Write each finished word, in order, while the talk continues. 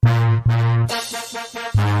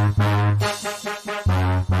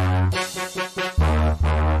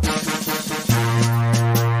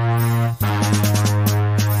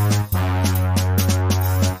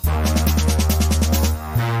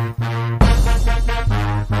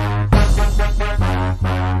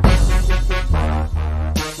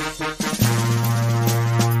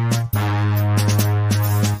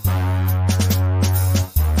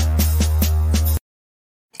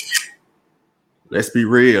Let's be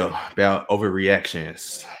real about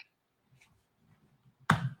overreactions.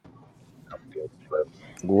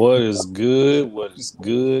 What is good? What is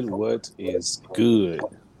good? What is good?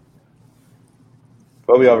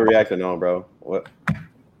 What we overreacting on, bro? What?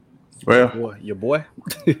 Well, Your boy.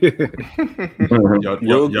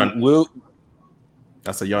 Will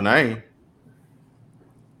that's your name.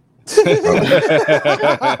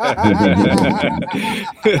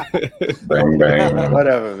 Bang, bang.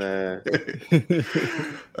 Whatever, man.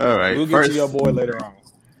 All right. We'll get to your boy later on.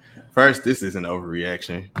 First, this is an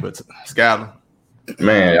overreaction, but Skylar.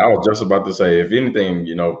 Man, I was just about to say, if anything,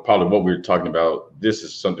 probably what we were talking about, this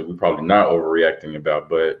is something we're probably not overreacting about,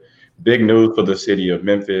 but big news for the city of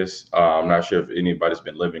Memphis. I'm not sure if anybody's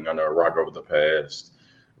been living under a rock over the past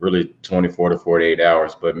really 24 to 48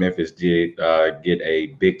 hours, but Memphis did get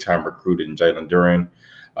a big-time recruit in Jalen Duren,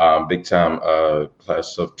 big-time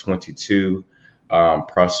class of 22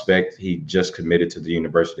 prospect. He just committed to the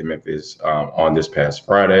University of Memphis on this past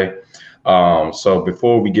Friday. So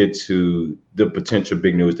before we get to the potential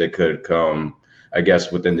big news that could come, I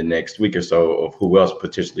guess, within the next week or so of who else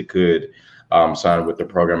potentially could sign with the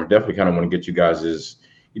program, I definitely kind of want to get you guys'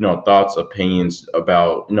 thoughts, opinions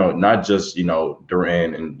about, not just,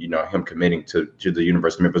 Duran and, him committing to the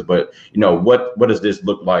University of Memphis, but, what does this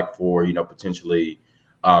look like for, potentially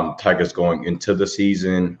Tigers going into the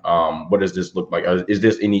season? What does this look like? Is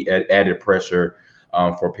this any added pressure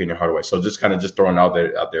for Penny Hardaway? So just throwing out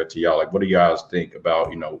there to y'all, like, what do you guys think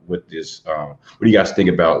about, with this, what do you guys think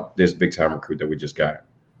about this big time recruit that we just got?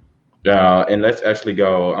 And let's actually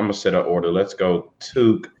go, I'm going to set an order. Let's go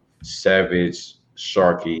Took, Savage,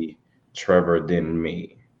 Sharky, Trevor, then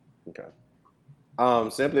me. Okay.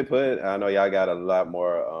 Simply put, I know y'all got a lot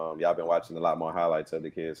more. Y'all been watching a lot more highlights of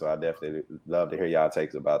the kids, so I definitely love to hear y'all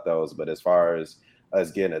takes about those. But as far as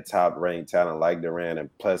us getting a top-ranked talent like Duran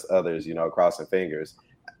and plus others, crossing fingers,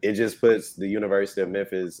 it just puts the University of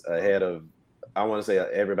Memphis ahead of, I want to say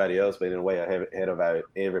everybody else, but in a way ahead of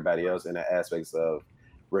everybody else in the aspects of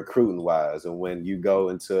recruiting wise. And when you go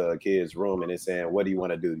into a kid's room and it's saying, what do you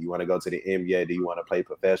want to do? Do you want to go to the NBA? Do you want to play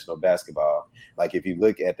professional basketball? Like, if you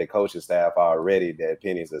look at the coaching staff already that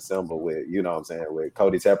Penny's assembled with, with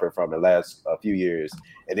Cody Tepper from the last few years,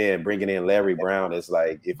 and then bringing in Larry Brown, it's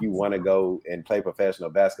like, if you want to go and play professional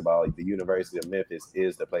basketball, the University of Memphis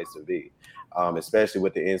is the place to be, especially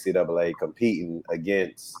with the NCAA competing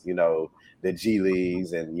against, the G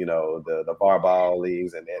leagues and, the bar ball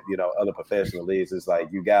leagues and, other professional leagues. It's like,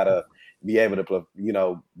 you got to be able to,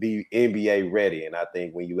 be NBA ready. And I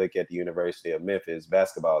think when you look at the University of Memphis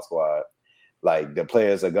basketball squad, like, the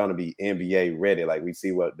players are going to be NBA ready. Like, we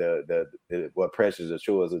see what what Precious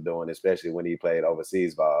Achiuwa is doing, especially when he played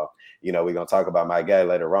overseas ball. We're going to talk about my guy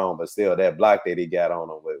later on, but still that block that he got on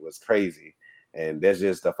him was crazy. And that's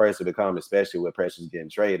just the first to become, especially with Precious getting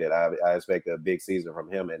traded. I expect a big season from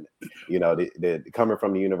him. And, the coming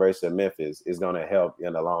from the University of Memphis is going to help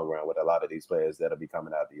in the long run with a lot of these players that'll be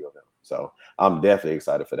coming out the U of M. So I'm definitely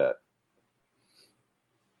excited for that.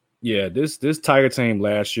 Yeah, this Tiger team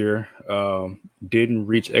last year didn't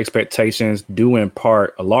reach expectations, due in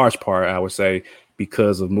part, a large part, I would say,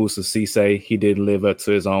 because of Musa Cisse. He didn't live up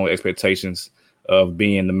to his own expectations of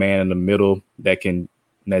being the man in the middle that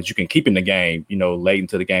you can keep in the game, late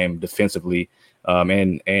into the game defensively,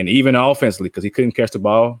 and even offensively, because he couldn't catch the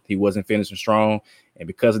ball. He wasn't finishing strong. And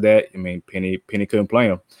because of that, Penny couldn't play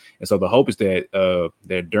him. And so the hope is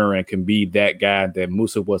that Duran can be that guy that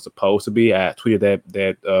Musa was supposed to be. I tweeted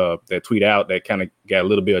that tweet out that kind of got a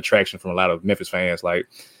little bit of traction from a lot of Memphis fans. Like,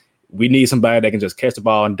 we need somebody that can just catch the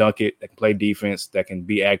ball and dunk it, that can play defense, that can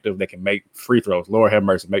be active, that can make free throws. Lord have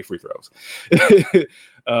mercy, make free throws.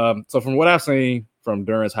 So from what I've seen from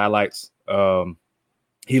Duran's highlights,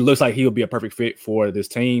 he looks like he'll be a perfect fit for this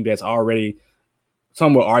team that's already,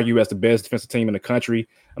 some will argue, as the best defensive team in the country.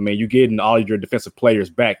 You're getting all your defensive players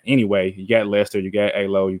back anyway. You got Lester, you got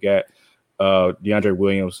Alo, you got DeAndre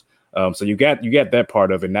Williams. So you got that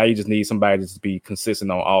part of it. Now you just need somebody to be consistent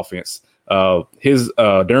on offense.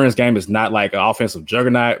 Duran's game is not like an offensive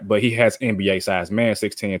juggernaut, but he has NBA size, man,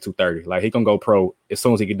 6'10", 230. Like, he can go pro as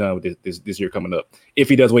soon as he get done with this year coming up, if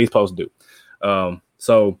he does what he's supposed to do.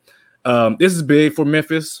 So this is big for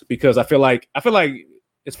Memphis, because I feel like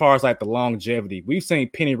as far as like the longevity, we've seen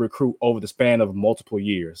Penny recruit over the span of multiple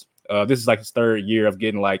years. This is like his third year of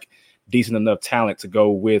getting like decent enough talent to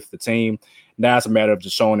go with the team. Now it's a matter of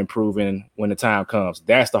just showing and proving when the time comes.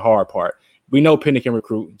 That's the hard part. We know Penny can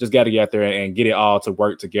recruit. Just got to get out there and get it all to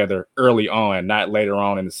work together early on, not later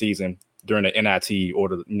on in the season during the NIT or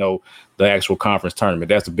the actual conference tournament.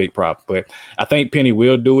 That's a big problem. But I think Penny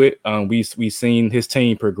will do it. We've seen his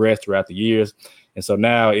team progress throughout the years. And so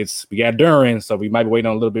now we got Duran, so we might be waiting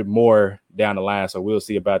on a little bit more down the line. So we'll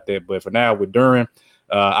see about that. But for now, with Duran,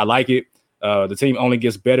 I like it. The team only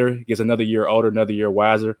gets better, gets another year older, another year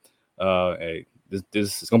wiser. Hey,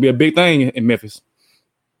 this is going to be a big thing in Memphis.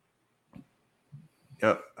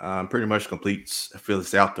 Yep, pretty much completes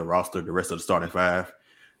fills out the roster, the rest of the starting five.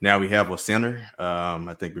 Now we have a center.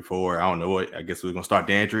 I think before, I don't know what, I guess we are going to start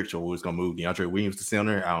Dandridge, or we was going to move DeAndre Williams to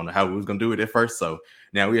center. I don't know how we was going to do it at first. So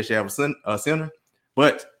now we actually have a center.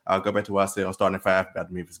 But I'll go back to what I said on starting five about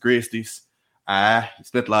the Memphis Grizzlies. I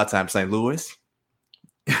spent a lot of time in St. Louis.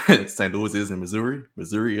 St. Louis is in Missouri.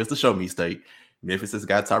 Missouri is the show me state. Memphis has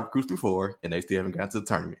got top recruits before, and they still haven't gotten to the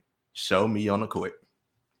tournament. Show me on the court.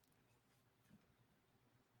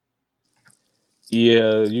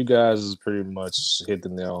 Yeah, you guys pretty much hit the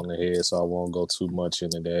nail on the head, so I won't go too much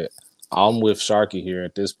into that. I'm with Sharky here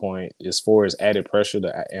at this point. As far as added pressure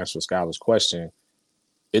to answer Skylar's question,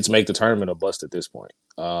 it's make the tournament or bust at this point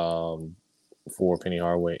for Penny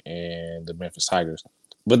Hardaway and the Memphis Tigers.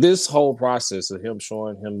 But this whole process of him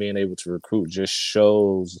being able to recruit just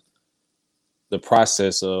shows the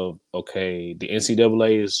process of, okay, the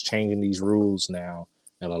NCAA is changing these rules now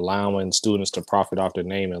and allowing students to profit off their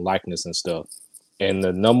name and likeness and stuff. And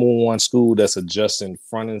the number one school that's adjusting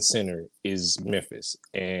front and center is Memphis.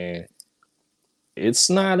 And it's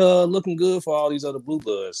not looking good for all these other blue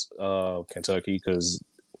bloods, Kentucky, because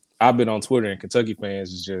I've been on Twitter and Kentucky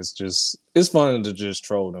fans is just it's fun to just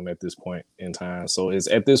troll them at this point in time. So it's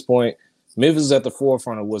at this point, Memphis is at the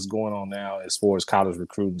forefront of what's going on now as far as college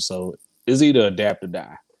recruiting. So it's either adapt or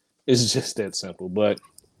die. It's just that simple. But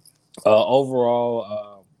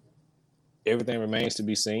overall, everything remains to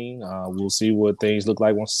be seen. We'll see what things look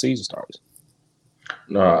like once the season starts.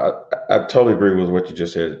 No, I totally agree with what you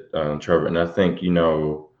just said, Trevor. And I think,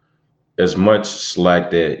 as much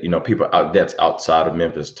slack that, people that's outside of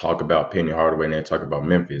Memphis talk about Penny Hardaway and they talk about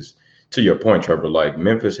Memphis. To your point, Trevor, like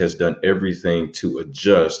Memphis has done everything to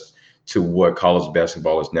adjust to what college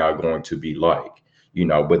basketball is now going to be like.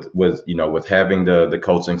 With having the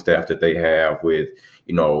coaching staff that they have, with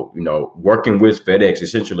working with FedEx,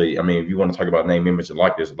 essentially. I mean, if you want to talk about name, image, and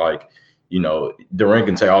likeness, like, Durant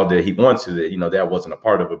can say all that he wants to, that wasn't a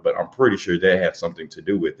part of it, but I'm pretty sure that had something to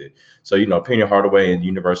do with it. So, Penny Hardaway and the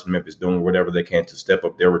University of Memphis doing whatever they can to step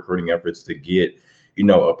up their recruiting efforts to get,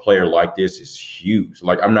 a player like this is huge.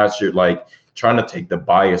 Like, I'm not sure, like, trying to take the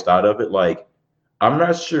bias out of it, like, I'm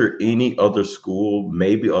not sure any other school,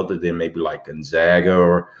 maybe other than maybe like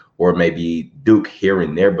Gonzaga or maybe Duke here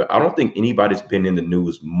and there, but I don't think anybody's been in the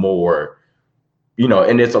news more,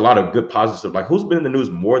 and it's a lot of good positive. Like, who's been in the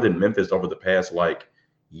news more than Memphis over the past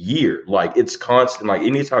year? Like, it's constant. Like,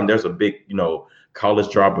 anytime there's a big,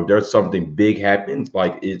 college drop or there's something big happens,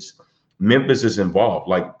 like, it's Memphis is involved.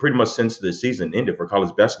 Like, pretty much since the season ended for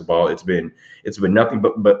college basketball, it's been nothing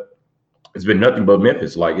but it's been nothing but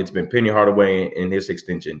Memphis. Like, it's been Penny Hardaway and his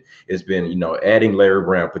extension. It's been, adding Larry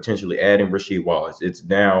Brown, potentially adding Rasheed Wallace. It's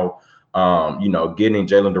now, getting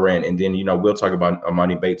Jalen Duran. And then, we'll talk about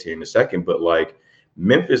Amani Bates here in a second. But, like,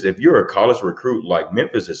 Memphis, if you're a college recruit, like,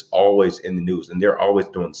 Memphis is always in the news and they're always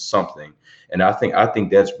doing something. And I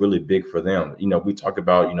think that's really big for them. We talk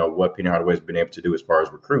about, what Penny Hardaway has been able to do as far as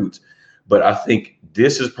recruits. But I think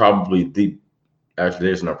this is probably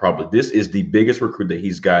this is the biggest recruit that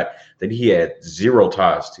he's got that he had zero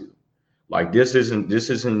ties to. Like, this isn't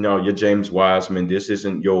your James Wiseman. This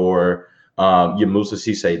isn't your Musa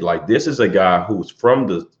Cisse. Like, this is a guy who's from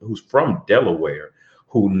Delaware,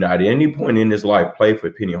 who not at any point in his life played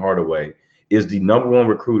for Penny Hardaway, is the number one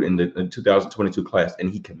recruit in the 2022 class,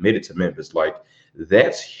 and he committed to Memphis. Like,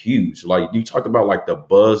 that's huge. Like, you talk about like the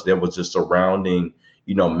buzz that was just surrounding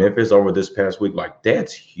Memphis over this past week, like,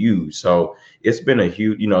 that's huge. So it's been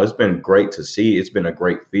it's been great to see. It's been a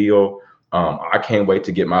great feel. I can't wait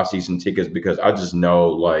to get my season tickets because I just know,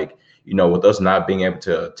 like, with us not being able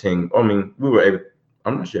to attend, I mean,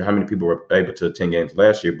 I'm not sure how many people were able to attend games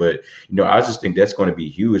last year, but, I just think that's going to be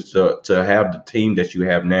huge to have the team that you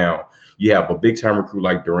have now. You have a big time recruit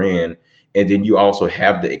like Duran, and then you also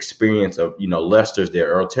have the experience of, Lester's there,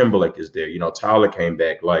 Earl Timberlake is there, Tyler came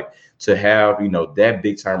back. Like, to have, that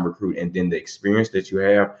big time recruit and then the experience that you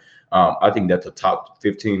have, I think that's a top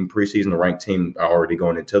 15 preseason ranked team already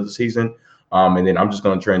going into the season. And then I'm just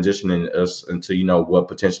going to transition into, what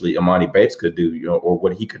potentially Amani Bates could do, or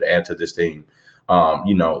what he could add to this team.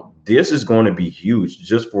 This is going to be huge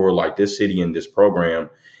just for like this city and this program.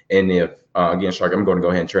 And if, again, Shark, I'm going to go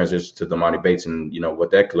ahead and transition to the Amani Bates and, what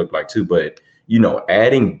that could look like too. But,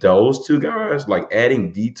 adding those two guys, like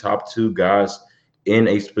adding the top two guys in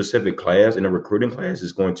a specific class, in a recruiting class,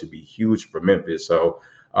 is going to be huge for Memphis. So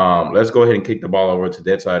let's go ahead and kick the ball over to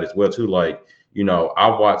that side as well too. Like, I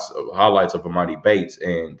watched highlights of Amani Bates,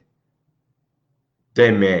 and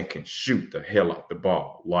that man can shoot the hell out the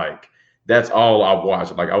ball. Like, that's all I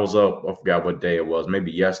watched. Like, I was up, I forgot what day it was, maybe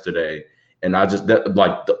yesterday, and I just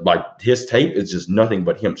like his tape is just nothing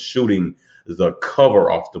but him shooting the cover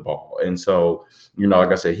off the ball. And so,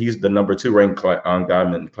 like I said, he's the number 2 ranked guy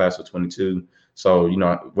in the class of 22. So,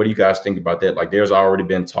 what do you guys think about that? Like, there's already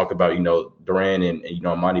been talk about, Durant and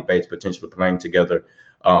Amani Bates potentially playing together.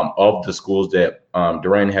 Of the schools that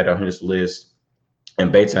Durant had on his list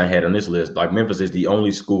and Bateson had on this list, like Memphis is the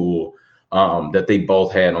only school that they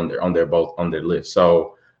both had on their list.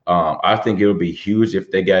 So I think it would be huge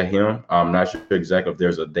if they got him. I'm not sure exactly if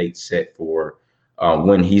there's a date set for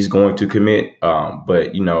when he's going to commit.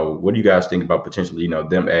 But what do you guys think about potentially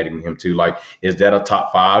them adding him to? Like, is that a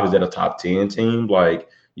top 5? Is that a top 10 team? Like,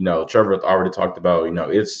 Trevor already talked about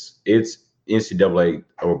it's NCAA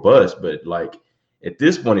or bust, but like at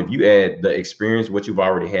this point, if you add the experience, what you've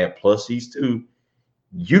already had plus these two,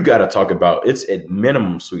 you got to talk about it's at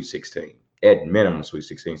minimum Sweet 16. At minimum Sweet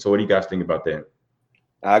 16. So what do you guys think about that?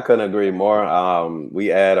 I couldn't agree more.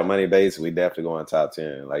 We add a money base, we definitely go in top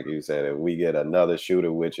 10. Like you said, if we get another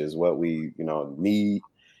shooter, which is what we need,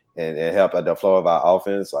 and help at the flow of our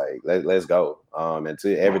offense, like let's go. And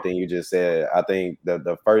to everything you just said, I think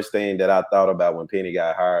the first thing that I thought about when Penny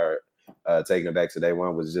got hired, taking it back to day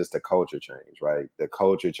one, was just the culture change, right? The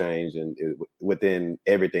culture change and within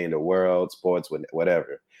everything, the world, sports,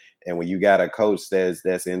 whatever. And when you got a coach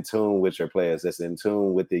that's in tune with your players, that's in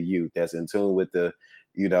tune with the youth, that's in tune with the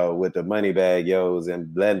with the money bag yos, and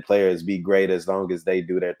letting players be great as long as they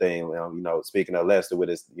do their thing. Speaking of Lester with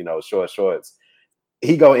his short shorts,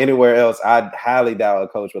 he go anywhere else, I highly doubt a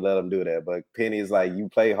coach would let him do that. But Penny's like, you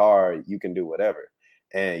play hard, you can do whatever.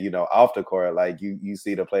 And off the court, like you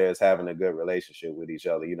see the players having a good relationship with each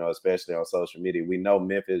other, especially on social media. We know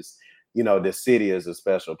Memphis, the city is a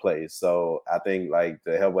special place. So I think, like,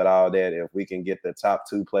 to help with all that, if we can get the top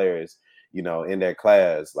 2 players, in their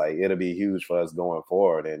class, like, it'll be huge for us going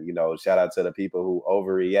forward. And shout out to the people who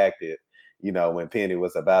overreacted when Penny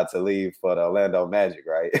was about to leave for the Orlando Magic,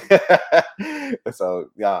 right? So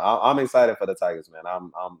yeah, I'm excited for the Tigers, man.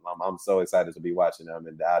 I'm so excited to be watching them,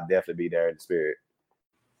 and I'll definitely be there in the spirit.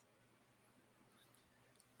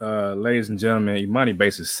 Ladies and gentlemen, Imani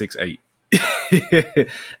Bates is 6'8".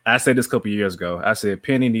 I said this a couple years ago. I said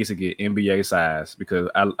Penny needs to get NBA size because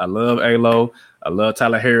I love A-Lo. I love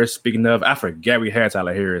Tyler Harris. Speaking of, I forgot we had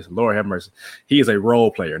Tyler Harris. Lord have mercy. He is a role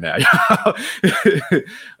player now.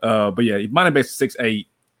 But yeah, Imani Bates is 6'8"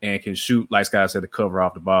 and can shoot, like Scott said, the cover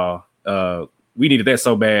off the ball. We needed that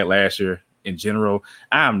so bad last year in general.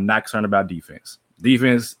 I'm not concerned about defense.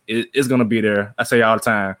 Defense is going to be there. I say all the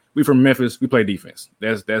time, we from Memphis, we play defense.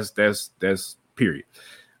 That's period.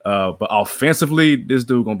 But offensively, this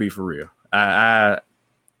dude gonna be for real. I'm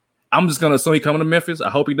just gonna assume he coming to Memphis. I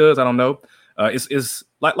hope he does. I don't know. It's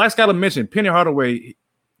like Skylar mentioned, Penny Hardaway.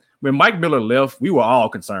 When Mike Miller left, we were all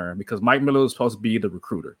concerned because Mike Miller was supposed to be the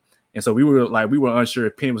recruiter, and so we were unsure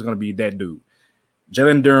if Penny was gonna be that dude.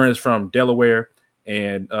 Jalen Duren is from Delaware,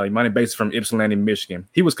 and Imani Bates from Ypsilanti, Michigan.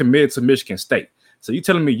 He was committed to Michigan State. So you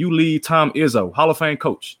telling me you leave Tom Izzo, Hall of Fame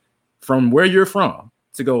coach, from where you're from,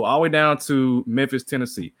 to go all the way down to Memphis,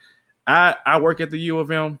 Tennessee? I work at the U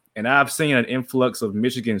of M, and I've seen an influx of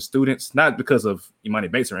Michigan students, not because of Imani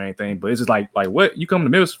Bates or anything, but it's just like what? You come to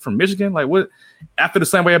Memphis from Michigan? Like what? I feel the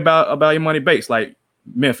same way about Imani Bates. Like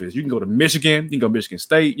Memphis, you can go to Michigan, you can go to Michigan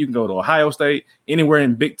State, you can go to Ohio State, anywhere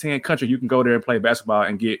in Big Ten country, you can go there and play basketball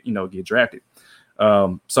and get drafted.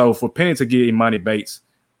 So for Penny to get Imani Bates,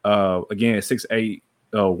 again, 6'8",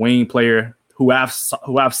 wing player who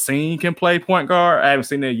I've seen can play point guard. I haven't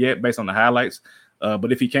seen that yet based on the highlights.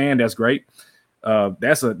 But if he can, that's great.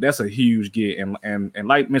 That's a huge get. And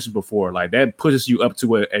like mentioned before, like that pushes you up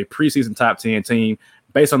to a preseason top 10 team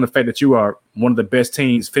based on the fact that you are one of the best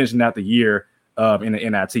teams finishing out the year in the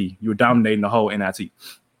NIT. You're dominating the whole NIT.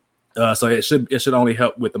 So it should only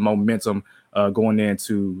help with the momentum going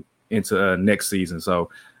into next season.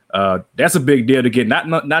 So that's a big deal to get not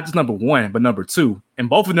just number 1, but number 2. And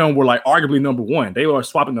both of them were like arguably number 1. They were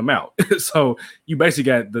swapping them out. So you basically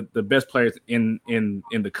got the best players in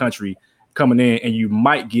the country coming in, and you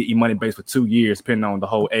might get Imani Bates for 2 years, depending on the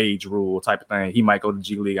whole age rule type of thing. He might go to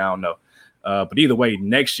G League. I don't know. But either way,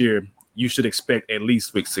 next year you should expect at least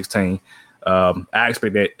Sweet 16. I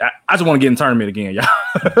expect that. I just want to get in the tournament again, y'all.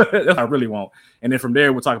 That's what I really want. And then from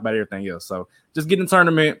there, we'll talk about everything else. So just get in the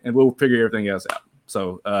tournament and we'll figure everything else out.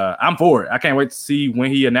 So I'm for it. I can't wait to see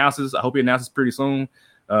when he announces. I hope he announces pretty soon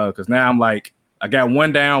because now I'm like, I got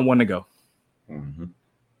 1 down, 1 to go. Mm-hmm.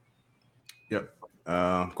 Yep.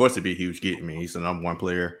 Of course, it'd be a huge get. I mean, he's the number 1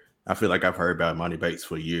 player I feel like I've heard about Monty Bates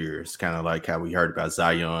for years, kind of like how we heard about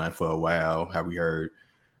Zion for a while, how we heard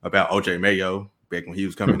about OJ Mayo back when he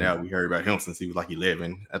was coming out. We heard about him since he was like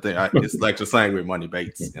 11. I think it's like the same with Monty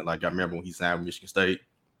Bates. And like I remember when he signed with Michigan State,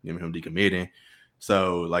 him decommitting.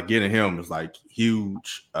 So like getting him was like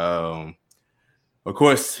huge. Of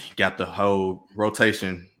course, got the whole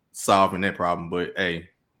rotation solving that problem, but hey,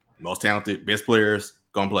 most talented, best players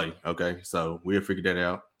gonna play. Okay, so we'll figure that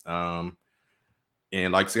out.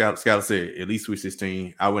 And like Scott said, at least Sweet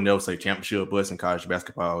 16, I would never say championship, but in college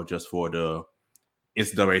basketball, just for the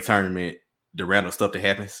NCAA tournament, the random stuff that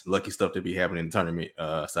happens, lucky stuff that be happening in the tournament.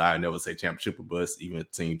 So I never say championship or bust. Even a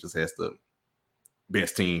team just has the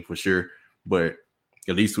best team for sure. But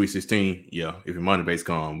at least Sweet 16, yeah, if your money base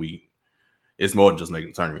come, it's more than just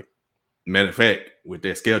making the tournament. Matter of fact, with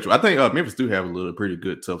that schedule, I think Memphis do have a little pretty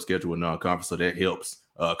good tough schedule with non-conference, so that helps.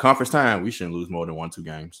 Conference time, we shouldn't lose more than 1-2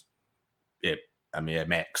 games. At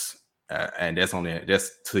max. And that's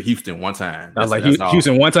to Houston one time. I was like,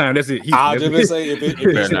 Houston one time. That's it. I was just say if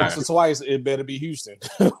it's once or twice, it better be Houston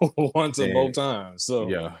once or both times. So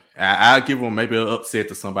yeah, I'll give them maybe an upset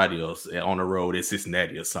to somebody else on the road at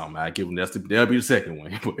Cincinnati or something. I give them that'll be the second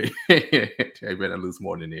one, but they better lose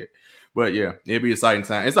more than that. But yeah, it'll be exciting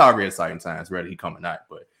time. It's already exciting times, whether he come or not.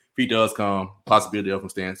 But if he does come, possibility of him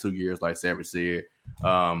staying 2 years, like Savage said.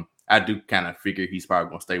 I do kind of figure he's probably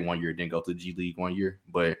going to stay 1 year, then go to the G League 1 year.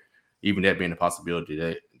 But even that being a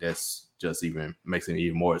possibility, that's just even makes it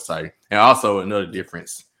even more exciting. And also another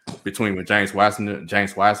difference between when James Wiseman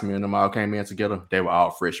and them all came in together, they were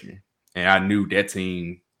all freshmen. And I knew that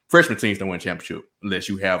freshman teams don't win championship unless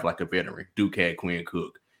you have like a veteran. Duke had Quinn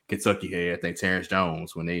Cook. Kentucky had, I think, Terrence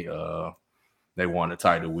Jones when they won the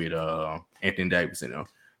title with Anthony Davis in them.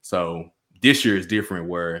 So this year is different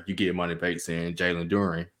where you get Monty Bates and Jalen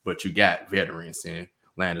Duren, but you got veterans and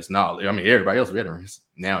Landis Knowledge. I mean, everybody else veterans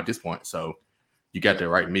now at this point. So you got the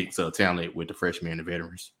right mix of talent with the freshmen and the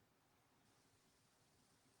veterans.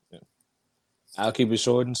 Yeah. I'll keep it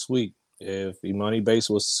short and sweet. If Imani Bates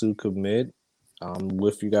was to commit, I'm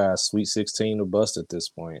with you guys. Sweet 16 or bust at this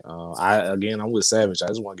point. I'm with Savage. I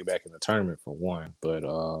just want to get back in the tournament for one. But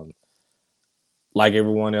like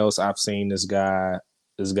everyone else, I've seen this guy.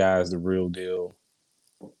 This guy is the real deal.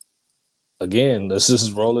 Again, let's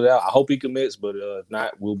just roll it out. I hope he commits, but if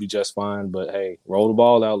not, we'll be just fine. But hey, roll the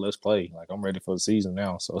ball out. Let's play. Like, I'm ready for the season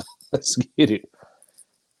now, so let's get it.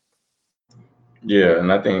 Yeah,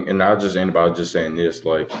 and I think, and I'll just end by just saying this,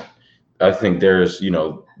 like, I think there's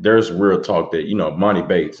real talk that, Monty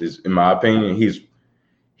Bates is, in my opinion,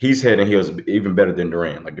 he's head and heels even better than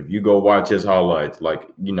Durant. Like, if you go watch his highlights, like,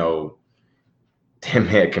 damn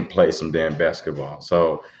man can play some damn basketball.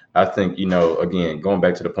 So I think, again, going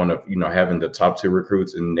back to the point of, having the top 2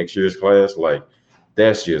 recruits in next year's class, like,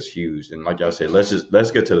 that's just huge. And like y'all said, let's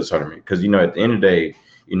get to the tournament. Because, at the end of the day,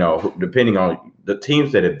 depending on the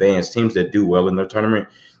teams that advance, teams that do well in the tournament,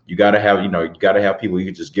 you got to have people you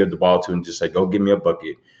can just give the ball to and just say, go give me a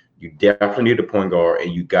bucket. You definitely need a point guard,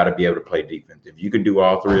 and you got to be able to play defense. If you can do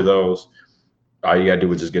all 3 of those, all you got to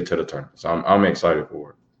do is just get to the tournament. So I'm excited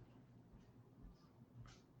for it.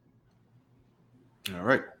 All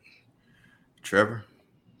right, Trevor,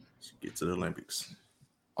 let's get to the Olympics.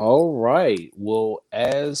 All right. Well,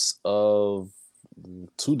 as of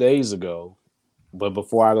 2 days ago, but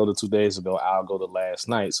before I go to 2 days ago, I'll go to last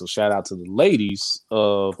night. So shout out to the ladies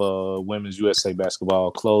of Women's USA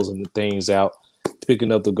basketball closing the things out,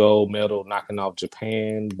 picking up the gold medal, knocking off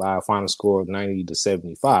Japan by a final score of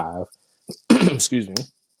 90-75. Excuse me.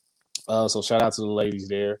 So shout out to the ladies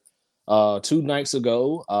there. 2 nights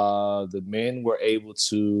ago, the men were able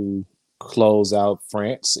to close out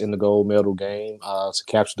France in the gold medal game to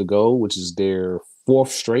capture the gold, which is their 4th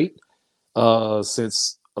straight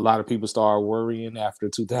since a lot of people started worrying after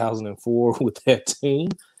 2004 with that team.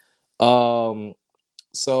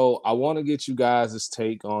 So I want to get you guys'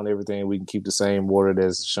 take on everything. We can keep the same order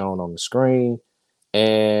that's shown on the screen.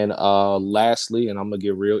 And lastly, and I'm going to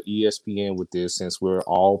get real ESPN with this since we're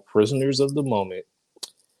all prisoners of the moment,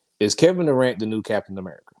 is Kevin Durant the new Captain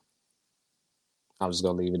America? I'm just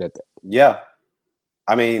going to leave it at that. Yeah.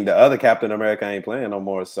 I mean, the other Captain America ain't playing no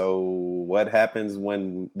more. So what happens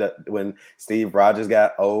when Steve Rogers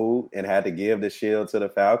got old and had to give the shield to the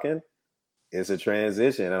Falcon? It's a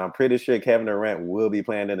transition. And I'm pretty sure Kevin Durant will be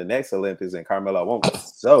playing in the next Olympics and Carmelo won't.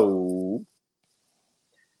 So,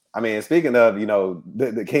 I mean, speaking of,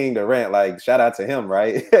 the King Durant, like, shout out to him,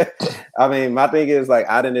 right? I mean, my thing is, like,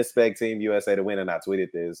 I didn't expect Team USA to win, and I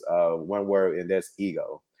tweeted this. One word, and that's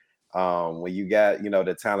ego. When you got,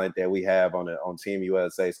 the talent that we have on Team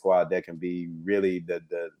USA squad that can be really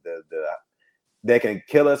they can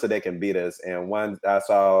kill us or they can beat us. And once I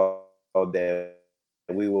saw that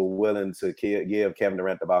we were willing to give Kevin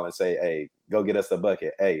Durant the ball and say, hey, go get us the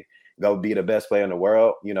bucket. Hey, go be the best player in the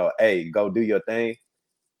world. You know, hey, go do your thing.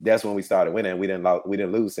 That's when we started winning. We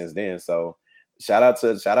didn't lose since then. So shout out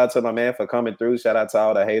to my man for coming through. Shout out to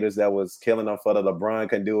all the haters that was killing them for the LeBron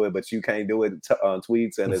can do it, but you can't do it on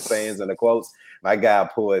tweets and his sayings and the quotes. My guy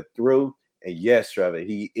pulled through. And yes, Trevor,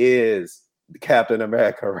 he is the Captain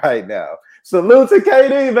America right now. Salute to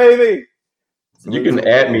KD, baby. You can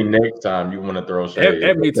add me next time you want to throw shade.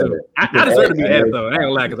 Add me too. I deserve to be added though. I ain't gonna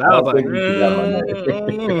lie, because I was like,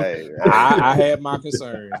 hey, I had my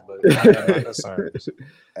concerns, but I had my concerns.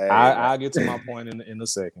 Hey, I'll get to my point in a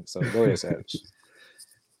second. So go ahead, Savage.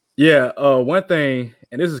 Yeah, one thing,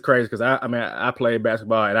 and this is crazy because I played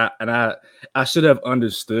basketball and I should have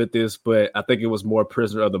understood this, but I think it was more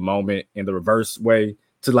prisoner of the moment in the reverse way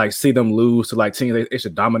to like see them lose to like teams they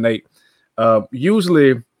should dominate.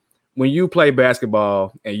 Usually when you play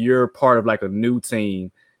basketball and you're part of like a new team,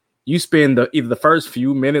 you spend either the first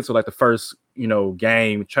few minutes or like the first,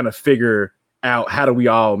 game trying to figure out how do we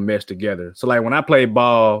all mesh together. So like when I played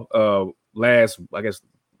ball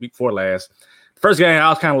week 4 last, first game I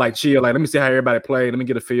was kind of like chill, like let me see how everybody played, let me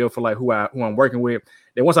get a feel for like who I'm working with.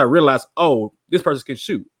 Then once I realized, oh, this person can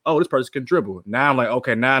shoot, oh, this person can dribble. Now I'm like,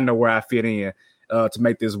 okay, now I know where I fit in to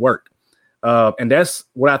make this work. And that's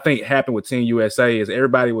what I think happened with Team USA is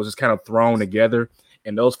everybody was just kind of thrown together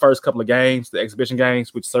in those first couple of games, the exhibition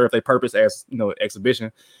games, which served their purpose as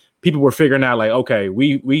exhibition. People were figuring out like, okay,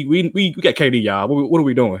 we got KD, y'all. What are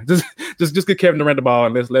we doing? Just get Kevin Durant the ball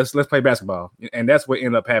and let's play basketball. And that's what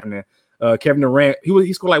ended up happening. Kevin Durant,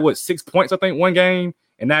 he scored like 6 points, I think, one game,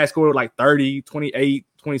 and now he scored like 30, 28,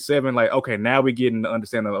 27. Like, okay, now we're getting the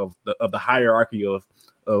understanding of the hierarchy of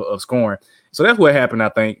scoring. So that's what happened, I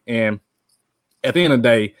think. And at the end of the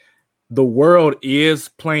day, the world is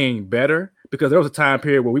playing better because there was a time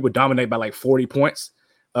period where we would dominate by like 40 points.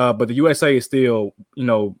 But the USA is still,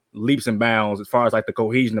 leaps and bounds as far as like the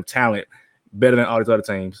cohesion of talent better than all these other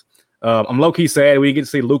teams. I'm low-key sad we didn't get to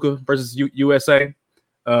see Luka versus USA.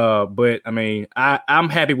 But I mean, I'm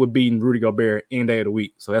happy with beating Rudy Gobert any day of the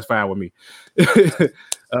week. So that's fine with me.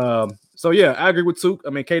 So yeah, I agree with Took. I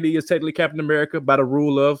mean, KD is technically Captain America by the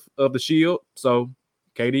rule of the shield. So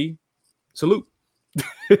KD, salute.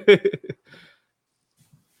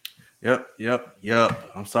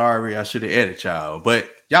 Yep. I'm sorry. I should have added y'all, but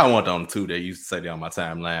y'all weren't on the two that used to say that on my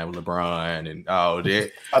timeline with LeBron and all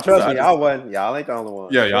that. I trust me, y'all wasn't. Y'all ain't the only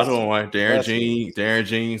one. Yeah, y'all the only one. Darren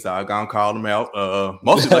Jeans. I gonna call them out.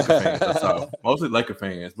 Mostly Laker fans. Mostly Laker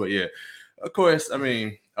fans. But yeah, of course. I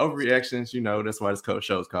mean, overreactions. That's why this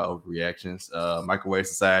show is called Overreactions. Microwave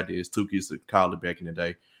Society is Took used to call it back in the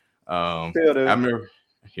day. I remember.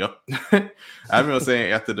 Yep. I remember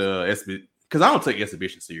saying after the SB. Because I don't take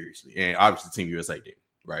exhibition seriously, and obviously Team USA did,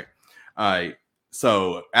 right? All right.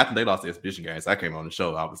 So after they lost the exhibition games, I came on the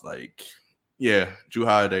show. I was like, "Yeah, Drew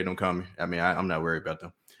Holiday don't come. I mean, I'm not worried about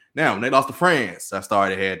them." Now when they lost to France,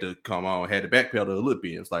 I had to come on, had to backpedal a little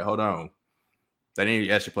bit. It's like, hold on, they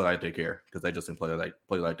didn't actually play like they care because they just didn't play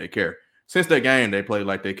like they care. Since that game, they played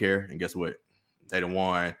like they care, and guess what? They done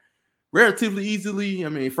won relatively easily. I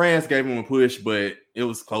mean, France gave them a push, but it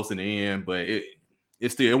was close in the end. But it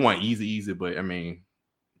wasn't easy, but I mean,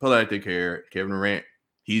 play like they care. Kevin Durant,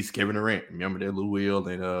 he's Kevin Durant. Remember that Lou Will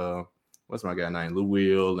and what's my guy name? Lou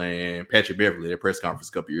Will and Patrick Beverly, their press conference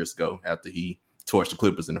a couple years ago after he torched the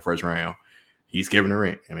Clippers in the first round. He's Kevin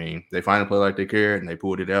Durant. I mean, they finally play like they care and they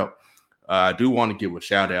pulled it out. I do want to give a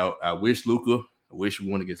shout out. I wish we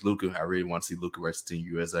won against Luka. I really want to see Luka versus Team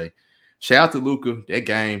USA. Shout out to Luka. That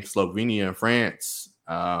game, Slovenia and France.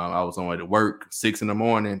 I was on my way to work 6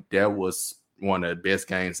 a.m. That was one of the best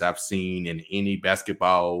games I've seen in any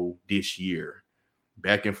basketball this year.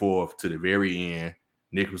 Back and forth to the very end.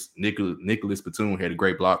 Nicholas Batum had a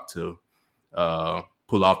great block to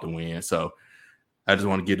pull off the win. So I just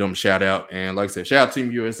want to give them a shout out. And like I said, shout out to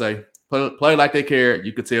Team USA. Play like they cared.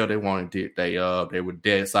 You could tell they wanted it. They were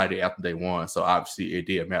dead excited after they won. So obviously it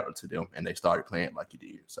did matter to them, and they started playing like it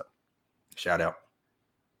did. So shout out.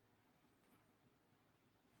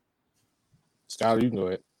 Skyler, you can go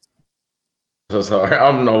ahead. So sorry, I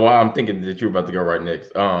don't know why I'm thinking that you're about to go right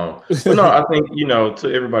next. But no, I think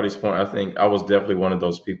to everybody's point, I think I was definitely one of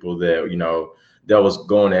those people that that was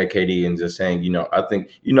going at KD and just saying, I think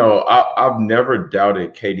I've never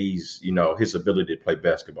doubted KD's his ability to play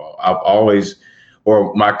basketball.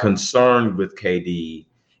 My concern with KD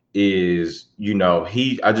is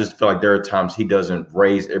I just feel like there are times he doesn't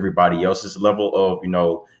raise everybody else's level of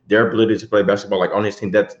their ability to play basketball like on his team.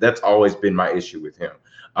 That's always been my issue with him.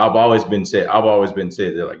 I've always been said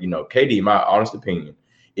that, like, you know, KD, my honest opinion,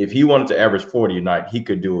 if he wanted to average 40 a night, he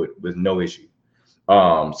could do it with no issue.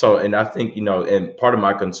 So, and I think, you know, and part of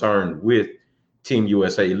my concern with Team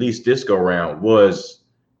USA, at least this go round, was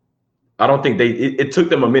I don't think it took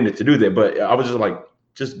them a minute to do that, but I was just like,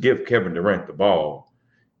 just give Kevin Durant the ball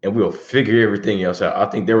and we'll figure everything else out. I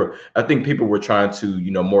think people were trying to,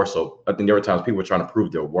 you know, more so, I think there were times people were trying to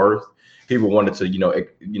prove their worth. People wanted to, you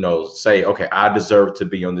know, say, okay, I deserve to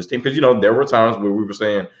be on this team. Because, you know, there were times where we were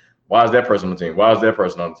saying, why is that person on the team? Why is that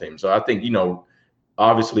person on the team? So I think, you know,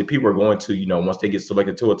 obviously people are going to, you know, once they get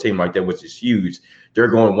selected to a team like that, which is huge, they're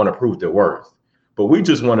going to want to prove their worth. But we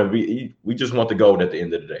just want the gold at the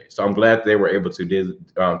end of the day. So I'm glad they were able to do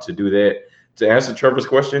that. To answer Trevor's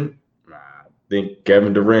question, I think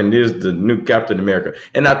Kevin Durant is the new Captain America.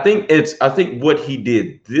 And I think what he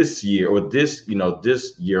did this year, or this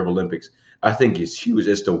year of Olympics, I think is huge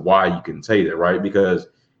as to why you can say that, right? Because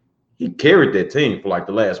he carried that team for like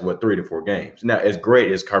the last 3 to 4 games. Now, as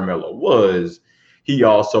great as Carmelo was, he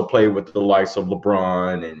also played with the likes of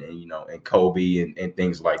LeBron and Kobe and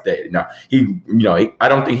things like that. Now, I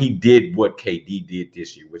don't think he did what KD did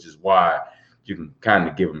this year, which is why you can kind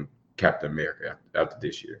of give him Captain America after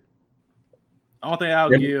this year. I don't think I'll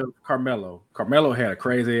give Carmelo. Carmelo had a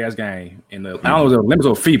crazy ass game in the. I don't know if it was Olympics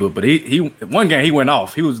or FIBA, but he one game he went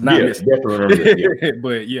off. He was not missing.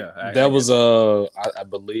 But yeah, that was I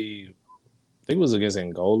believe. I think it was against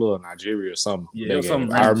Angola or Nigeria or something. Yeah, it was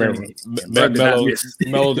something. I remember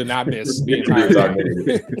Melo did not miss. Did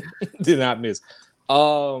not miss.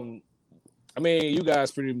 I mean, you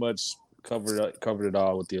guys pretty much covered it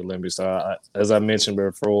all with the Olympics. As I mentioned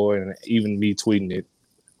before, and even me tweeting it,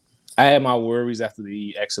 I had my worries after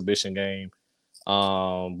the exhibition game.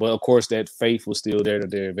 But of course, that faith was still there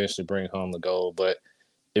that they eventually bring home the gold. But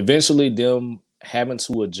eventually, them having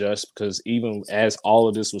to adjust, because even as all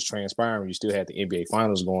of this was transpiring, you still had the NBA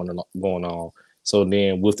Finals going on. So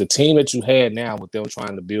then with the team that you had now, with them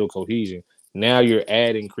trying to build cohesion, now you're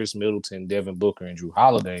adding Chris Middleton, Devin Booker, and Drew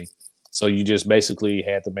Holiday. So you just basically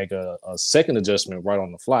had to make a second adjustment right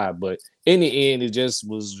on the fly. But in the end, it just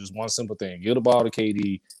was just one simple thing. Give the ball to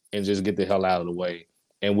KD and just get the hell out of the way.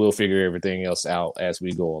 And we'll figure everything else out as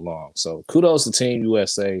we go along. So kudos to Team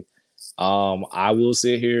USA. I will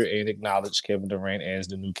sit here and acknowledge Kevin Durant as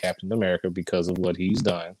the new Captain America because of what he's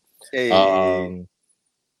done. Hey.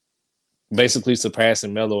 Basically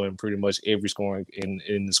surpassing Melo in pretty much every scoring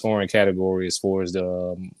in the scoring category as far as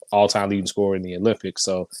the all-time leading scorer in the Olympics.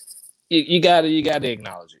 So you gotta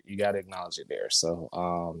acknowledge it. You gotta acknowledge it there.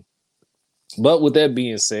 So but with that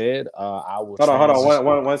being said, I will hold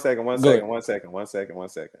on. One second.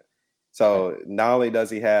 So not only does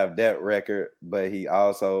he have that record, but he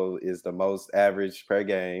also is the most average per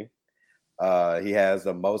game. He has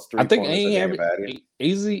the most 3 pointers. I think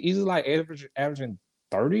he's like averaging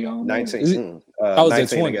 30 on 19.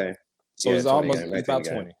 20 game. So it's almost about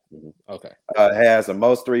 20. Mm-hmm. Okay. Has the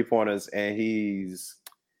most 3-pointers, and he's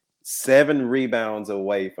 7 rebounds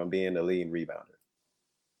away from being the leading rebounder.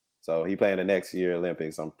 So he playing the next year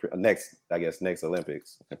Olympics. Next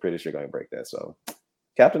Olympics. I'm pretty sure going to break that. So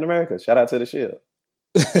Captain America, shout out to the Shield.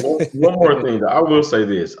 One more thing, I will say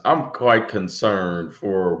this: I'm quite concerned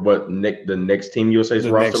for what the next Team USA's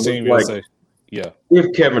roster looks like. Yeah,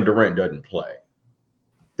 if Kevin Durant doesn't play,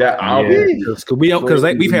 because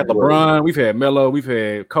we've had LeBron, we've had Melo, we've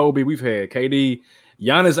had Kobe, we've had KD.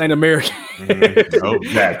 Giannis ain't American. Nope,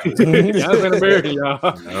 exactly. Giannis ain't American,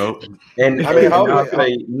 y'all. Nope. And I mean, I'll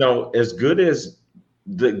say, as good as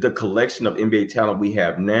the collection of NBA talent we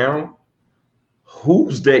have now,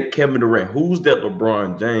 who's that Kevin Durant? Who's that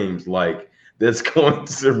LeBron James? Like, that's going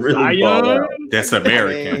to really ball out. That's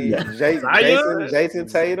American. Jason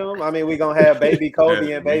Tatum. I mean, we're gonna have baby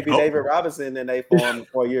Kobe and baby David Robinson in they form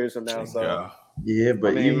 4 years from now. So yeah,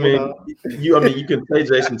 but you can say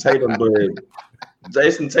Jason Tatum, but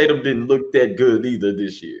Jason Tatum didn't look that good either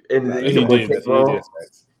this year. And he did.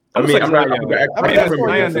 I mean, I'm not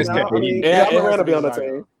Zion to be on the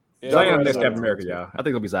team. Zion next Captain America, y'all. I think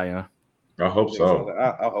it'll be Zion. I hope so.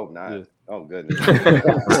 I hope not. Yeah. Oh goodness.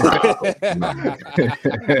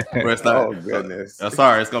 Oh goodness.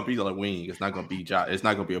 Sorry, it's gonna be like wing. It's not gonna be It's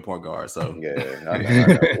not gonna be a point guard. So yeah, I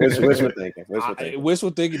know. Wishful thinking.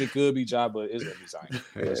 Wishful thinking it could be Ja, but it's gonna be Zion.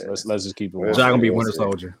 Let's just keep it. Ja gonna be Winter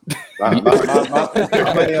Soldier.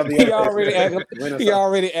 He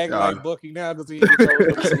already act like Bucky now because he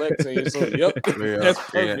select team. So that's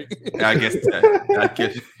perfect. Yeah.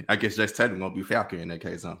 I guess Jason Tatum gonna be Falcon in that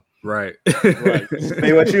case, huh? Right.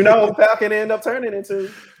 Hey, what Falcon end up turning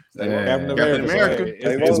into? Captain America.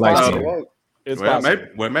 It's well,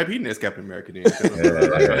 possible. maybe he needs Captain America then.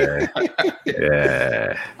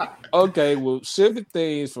 Yeah. Okay, well, shifting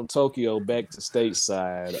things from Tokyo back to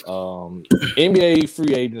stateside. NBA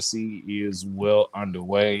free agency is well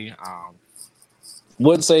underway.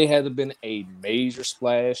 Wouldn't say it hasn't been a major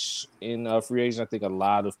splash in free agency. I think a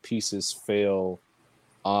lot of pieces fell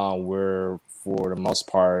where, for the most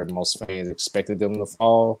part, most fans expected them to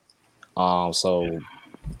fall. So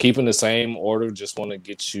keeping the same order, just want to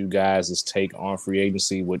get you guys' take on free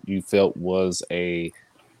agency. What you felt was a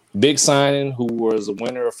big signing, who was a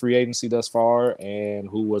winner of free agency thus far, and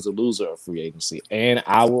who was a loser of free agency. And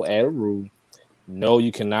I will add a rule. No,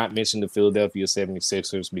 you cannot mention the Philadelphia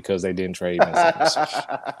 76ers because they didn't trade Ben Simmons.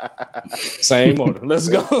 Same order. Let's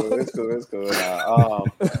go. It's cool.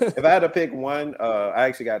 If I had to pick one, I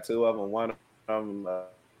actually got two of them. One of them,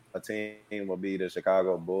 a team will be the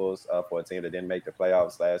Chicago Bulls for a team that didn't make the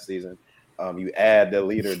playoffs last season. You add the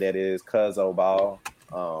leader that is Cuzzo Ball.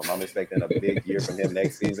 I'm expecting a big year from him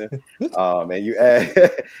next season. And you add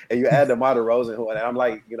DeMar DeRozan, who, and I'm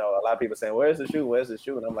like, a lot of people saying, "Where's the shoe? Where's the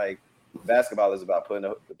shoe?" And I'm like, basketball is about putting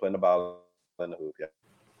the ball in the hoop.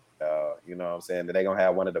 You know what I'm saying? That they're gonna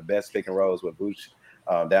have one of the best pick and rolls with Vooch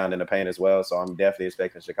down in the paint as well. So I'm definitely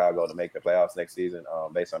expecting Chicago to make the playoffs next season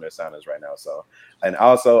based on their signings right now. So, and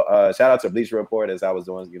also shout out to Bleacher Report, as I was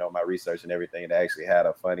doing my research and everything. They actually had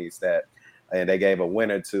a funny stat, and they gave a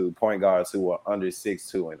winner to point guards who were under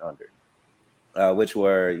 6'2" and under, which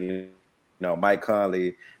were Mike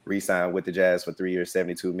Conley re-signed with the Jazz for 3 years,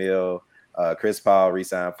 $72 million. Chris Paul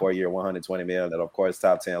re-signed 4-year, $120 million. And of course,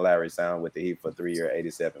 top 10 Larry signed with the Heat for 3-year,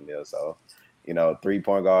 $87 million. So,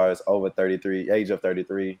 3-point guards over 33, age of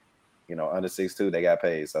 33, under 6'2", they got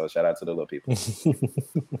paid. So shout out to the little people.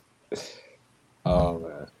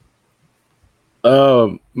 Oh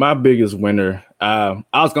man. My biggest winner, I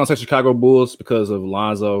was gonna say Chicago Bulls because of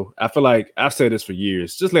Lonzo. I feel like I've said this for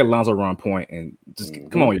years. Just let Lonzo run point and just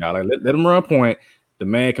come on, y'all. Like, let him run point. The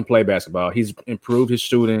man can play basketball. He's improved his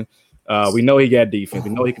shooting. We know he got defense.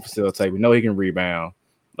 We know he can facilitate. We know he can rebound.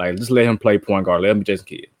 Like, just let him play point guard. Let him be Jason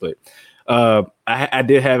Kidd. But I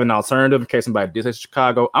did have an alternative in case somebody did say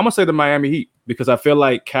Chicago. I'm gonna say the Miami Heat because I feel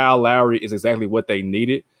like Kyle Lowry is exactly what they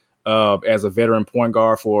needed as a veteran point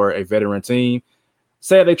guard for a veteran team.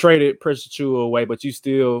 Sad they traded Precious Achiuwa away, but you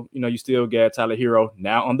still got Tyler Hero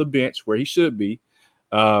now on the bench where he should be.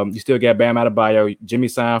 You still got Bam Adebayo, Jimmy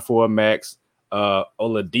signed for a max,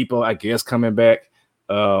 Oladipo, I guess, coming back.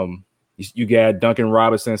 You got Duncan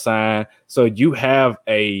Robinson signed. So you have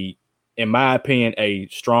in my opinion, a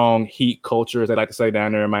strong Heat culture, as they like to say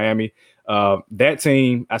down there in Miami. That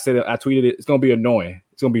team, I tweeted it, it's going to be annoying.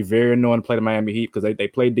 It's going to be very annoying to play the Miami Heat because they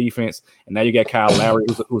play defense. And now you got Kyle Lowry,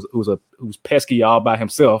 who's pesky all by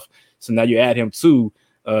himself. So now you add him to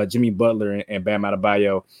Jimmy Butler and Bam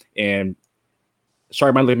Adebayo. And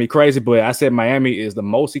Shark might look at me crazy, but I said Miami is the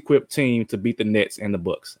most equipped team to beat the Nets and the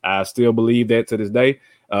Bucks. I still believe that to this day,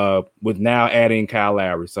 with now adding Kyle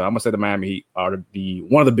Lowry. So I'm gonna say the Miami Heat are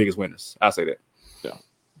one of the biggest winners. I'll say that.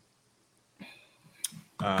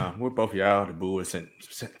 Yeah. We're both y'all the Bulls and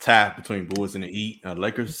tie between Bulls and the Heat.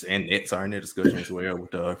 Lakers and Nets are in their discussion as well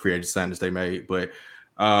with the free agent signings they made. But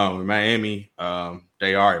Miami,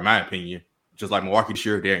 they are, in my opinion, just like Milwaukee this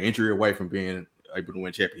year, they're injury away from being able to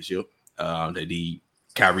win championship. They need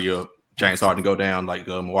Kyrie up, James Harden go down like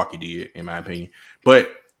Milwaukee did, in my opinion.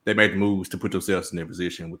 But they made the moves to put themselves in their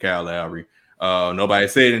position with Kyle Lowry. Nobody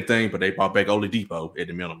said anything, but they brought back Oladipo at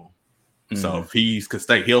the minimum. Mm-hmm. So if he could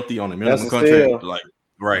stay healthy on the minimum contract,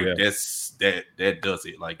 that does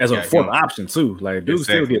it. Like as a fourth option too. Like dude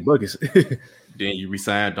still get buckets. Then you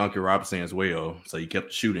re-signed Duncan Robinson as well, so you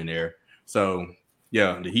kept shooting there. So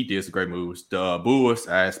yeah, the Heat did some great moves. The Bulls,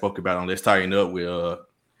 I spoke about on Let's Tighten Up with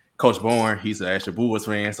Coach Bourne. He's an actual Bulls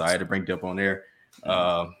fan, so I had to bring it up on there.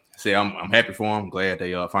 Say I'm happy for him. Glad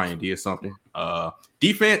they finally did something.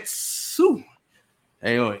 Defense,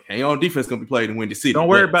 ain't on defense gonna be played in Windy City. Don't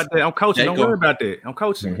worry about that. I'm coaching. Don't worry about that. I'm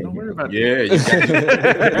coaching. Don't worry about that. Yeah,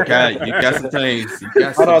 you got some things.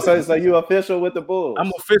 Hold on, so you official with the Bulls?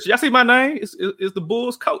 I'm official. Y'all see my name? It's the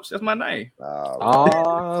Bulls coach. That's my name.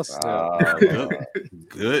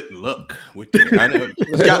 Good luck with that. I know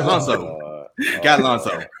you got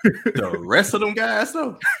Lonzo. The rest of them guys,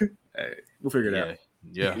 though, hey, we'll figure it out.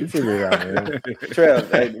 Yeah, you figure it out,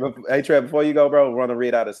 man. Trev, before you go, bro, I want to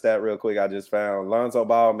read out a stat real quick. I just found Lonzo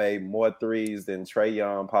Ball made more threes than Trae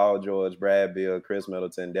Young, Paul George, Brad Beal, Chris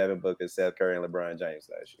Middleton, Devin Booker, Seth Curry, and LeBron James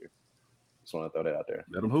last year. Just want to throw that out there.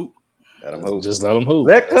 Let them hoop. Just let them hoop.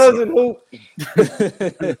 Let cousin hoop.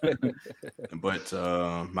 But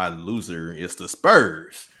my loser is the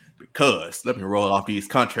Spurs because let me roll off these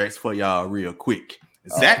contracts for y'all real quick.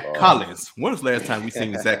 Zach Lord. Collins. When was the last time we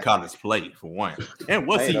seen Zach Collins play, for one? And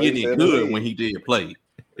was he getting it good when he did play?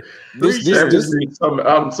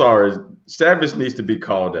 I'm sorry. Savage needs to be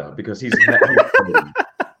called out because he's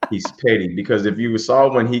petty. Because if you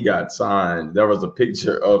saw when he got signed, there was a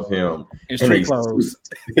picture of him in street clothes.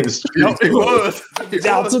 In street No, it was.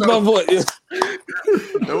 Y'all took my voice.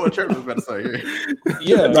 No what Trevor was about to say here.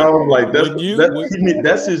 Yeah, no, I'm like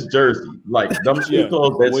that's his jersey. Like them street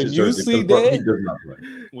clothes. That's when his you jersey. see He does that, not play.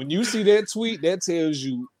 when you see that tweet, that tells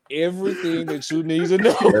you everything that you need to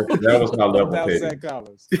know. That was my level about petty. Zach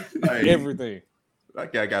Collins. Hey, Everything.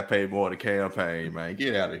 that guy got paid more to campaign, man.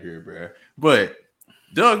 Get out of here, bro. But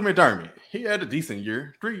Doug McDermott, he had a decent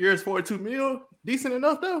year. 3 years, $42 million. Decent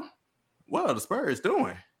enough, though. What are the Spurs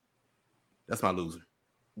doing? That's my loser.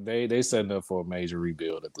 They setting up for a major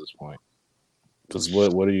rebuild at this point. Because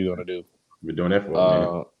what are you gonna do? We're doing that for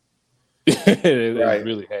a minute. It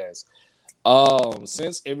really has.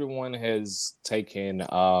 Since everyone has taken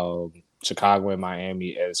Chicago and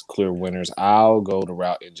Miami as clear winners, I'll go the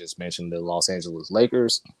route and just mention the Los Angeles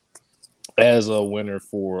Lakers as a winner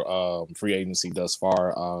for free agency thus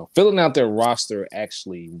far. Filling out their roster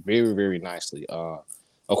actually very, very nicely.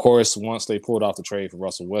 Of course, once they pulled off the trade for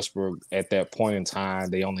Russell Westbrook, at that point in time,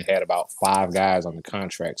 they only had about 5 guys on the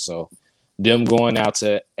contract. So them going out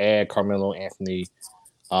to add Carmelo Anthony,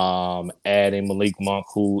 adding Malik Monk,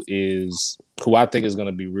 who I think is going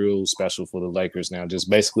to be real special for the Lakers now. Just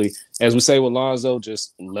basically, as we say with Lonzo,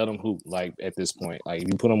 just let him hoop. Like at this point, like if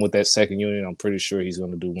you put him with that second unit, I'm pretty sure he's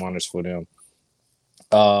going to do wonders for them.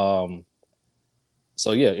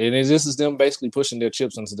 So yeah, and this is them basically pushing their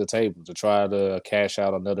chips onto the table to try to cash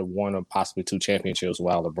out another 1 or possibly 2 championships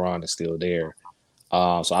while LeBron is still there.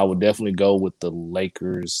 So I would definitely go with the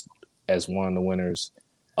Lakers as one of the winners.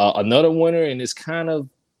 Another winner, and it's kind of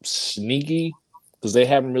sneaky because they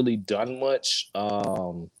haven't really done much.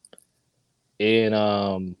 And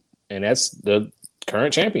that's the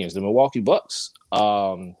current champions, the Milwaukee Bucks.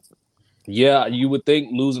 Yeah, you would think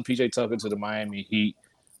losing PJ Tucker to the Miami Heat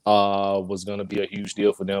was going to be a huge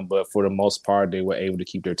deal for them, but for the most part, they were able to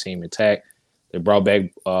keep their team intact. They brought back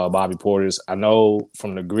Bobby Portis. I know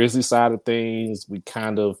from the Grizzlies side of things, we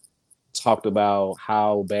kind of talked about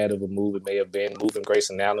how bad of a move it may have been moving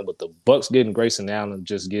Grayson Allen, but the Bucks getting Grayson Allen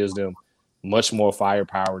just gives them much more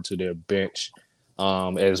firepower to their bench,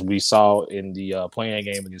 as we saw in the playing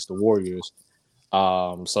game against the Warriors.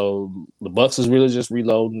 So the Bucks is really just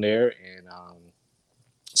reloading there, and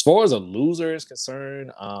as far as a loser is concerned,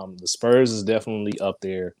 the Spurs is definitely up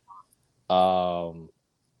there.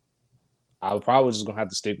 I'm probably just going to have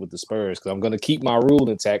to stick with the Spurs because I'm going to keep my rule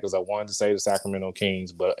intact because I wanted to say the Sacramento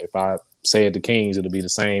Kings, but if I say it the Kings, it'll be the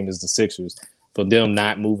same as the Sixers for them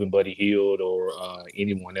not moving Buddy Hield or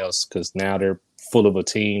anyone else because now they're full of a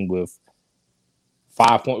team with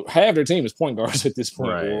half their team is point guards at this point.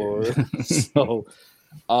 Right. So,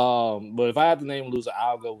 but if I have to name a loser,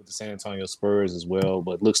 I'll go with the San Antonio Spurs as well,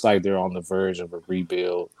 but it looks like they're on the verge of a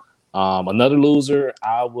rebuild. Another loser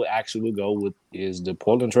I would actually go with is the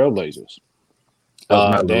Portland Trailblazers.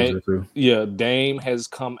 Dame has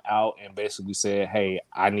come out and basically said, hey,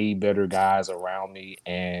 I need better guys around me.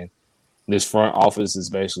 And this front office is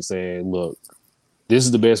basically saying, look, this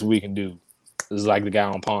is the best we can do. This is like the guy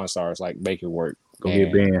on Pawn Stars, like, make it work. Go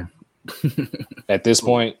get Ben. At this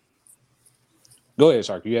point, go ahead,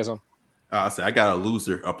 Shark. You had something? I said I got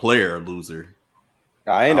a player loser.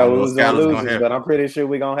 I ain't know who's gonna lose, but I'm pretty sure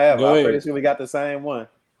we're gonna have. I'm pretty sure we got the same one.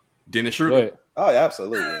 Dennis Schroeder. Oh,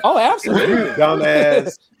 absolutely. Oh, absolutely.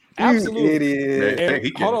 Dumbass. Absolutely. Idiot.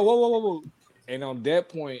 And, hold on, whoa. And on that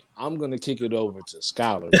point, I'm gonna kick it over to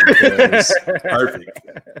Skylar because Perfect.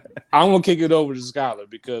 I'm gonna kick it over to Skylar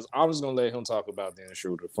because I'm just gonna let him talk about Dennis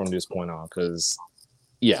Schroeder from this point on. Because,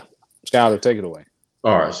 yeah, Skylar, take it away.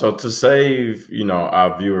 All right. So to save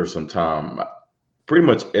our viewers some time, pretty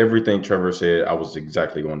much everything Trevor said, I was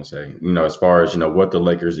exactly going to say. As far as what the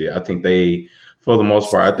Lakers did, I think they, for the most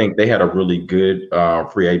part, I think they had a really good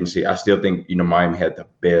free agency. I still think Miami had the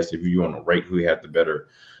best. If you want to rate who had the better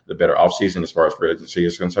offseason as far as free agency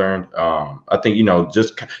is concerned, I think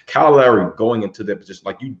just Kyle Lowry going into that, just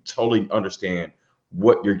like you totally understand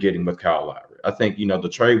what you're getting with Kyle Lowry. I think the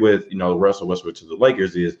trade with Russell Westbrook to the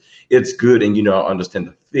Lakers it's good and understand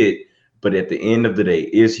the fit. But at the end of the day,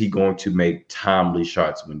 is he going to make timely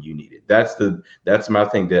shots when you need it? That's my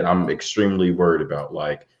thing that I'm extremely worried about.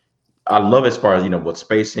 Like, I love as far as what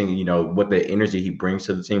spacing, what the energy he brings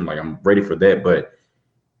to the team. Like, I'm ready for that. But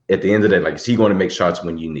at the end of the day, like, is he going to make shots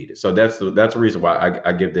when you need it? So that's the reason why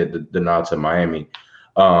I give the nod to Miami.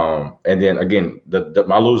 And then again,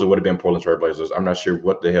 my loser would have been Portland Trail Blazers. I'm not sure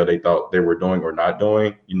what the hell they thought they were doing or not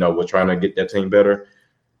doing. We're trying to get that team better.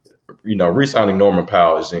 Re-signing Norman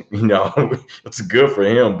Powell isn't, it's good for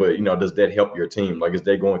him, but does that help your team? Like, is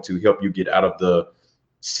that going to help you get out of the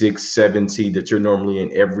 6-7 seed that you're normally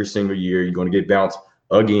in every single year? You're going to get bounced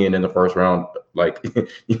again in the first round. Like,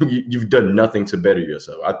 you've done nothing to better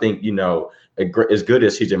yourself. I think, as good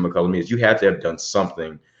as CJ McCollum is, you had to have done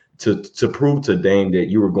something to prove to Dame that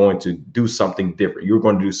you were going to do something different. You were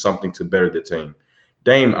going to do something to better the team.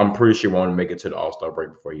 Dame, I'm pretty sure won't make it to the All-Star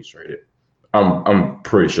break before he's traded. I'm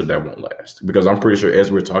pretty sure that won't last, because I'm pretty sure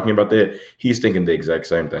as we're talking about that, he's thinking the exact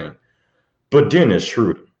same thing. But Dennis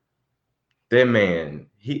Schroeder, that man,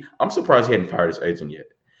 I'm surprised he hadn't fired his agent yet.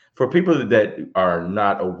 For people that are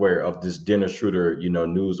not aware of this Dennis Schroeder,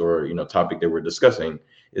 news or topic that we're discussing,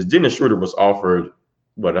 is Dennis Schroeder was offered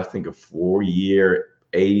I think a 4-year,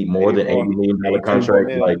 more than $80 million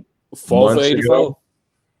contract, like 4 for 84.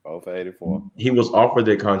 4 for 84. He was offered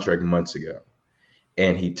that contract months ago.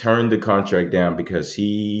 And he turned the contract down because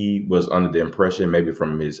he was under the impression, maybe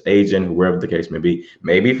from his agent, whoever the case may be,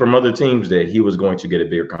 maybe from other teams, that he was going to get a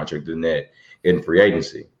bigger contract than that in free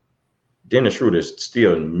agency. Dennis Schroeder is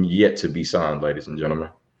still yet to be signed, ladies and gentlemen.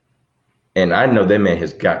 And I know that man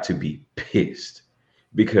has got to be pissed,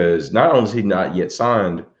 because not only is he not yet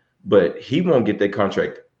signed, but he won't get that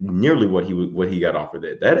contract nearly what he got offered.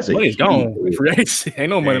 That is money's gone. Ain't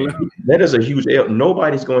no money left. That is a huge L.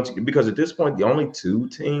 Nobody's going to, because at this point the only 2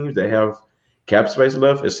 teams that have cap space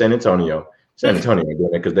left is San Antonio. San Antonio ain't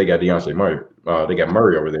doing that because they got DeAndre Murray. They got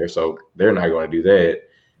Murray over there, so they're not going to do that.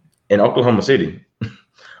 And Oklahoma City.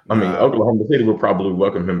 I mean, Oklahoma City will probably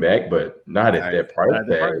welcome him back, but not at that price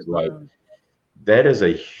tag. Like, that is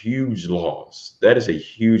a huge loss. That is a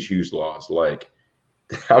huge loss. Like,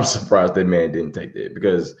 I'm surprised that man didn't take that,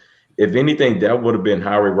 because if anything, that would have been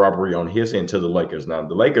highway robbery on his end to the Lakers. Now,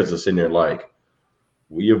 the Lakers are sitting there like,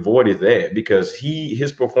 we avoided that, because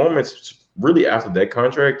his performance really after that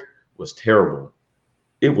contract was terrible.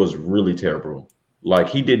 It was really terrible. Like,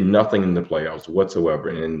 he did nothing in the playoffs whatsoever,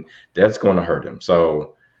 and that's going to hurt him.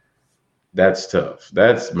 So that's tough.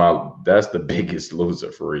 That's the biggest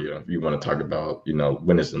loser for real. If you want to talk about,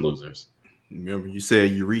 winners and losers. Remember, you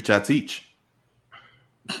said you reach, I teach.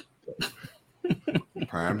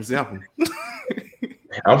 Prime example.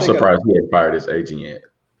 I'm surprised he hadn't fired his agent yet.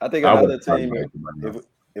 I think another team,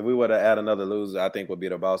 if we were to add another loser, I think would be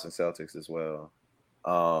the Boston Celtics as well.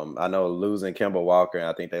 I know losing Kemba Walker, and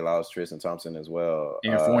I think they lost Tristan Thompson as well.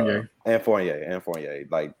 And Fournier.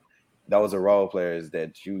 Like, those are role players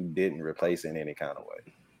that you didn't replace in any kind of way.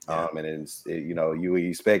 And you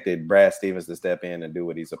expected Brad Stevens to step in and do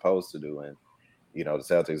what he's supposed to do, and the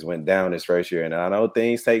Celtics went down his first year. And I know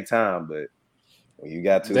things take time, but when you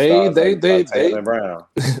got 2 stars like Tatum Brown,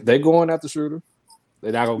 they going after Schroeder.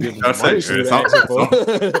 They're not gonna give him the money Schroeder asking for.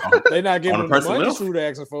 They're not giving him the money Schroeder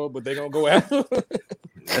asking for, but they're gonna go after.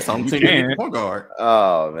 That's on the team point guard.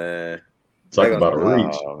 Oh man. Talk about a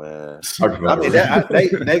reach. Oh man. I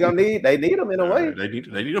mean, they need them in a way. They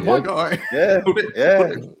need a point guard. Yeah.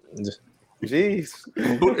 Jeez.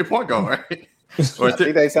 Who their point guard? I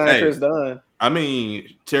think they signed Chris Dunn. I mean,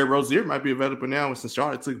 Terry Rozier might be available now since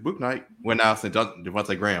Charlotte took book night. When now since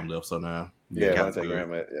Devontae Graham left, so now Devontae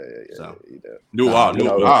Graham. Yeah. So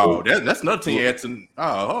that's another team.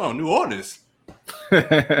 Hold on, New Orleans.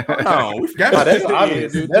 Oh, we forgot. That's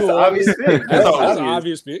obvious. That's an obvious pick. That's an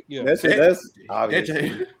obvious pick. Yeah, that's obvious.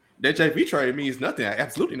 That JV trade means nothing.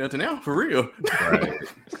 Absolutely nothing now, for real. Right.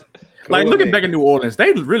 Like, looking back at New Orleans,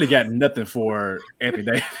 they really got nothing for Anthony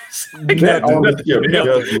Davis. They've got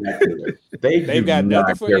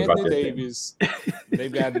nothing for Anthony Davis.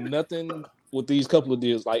 They've got nothing with these couple of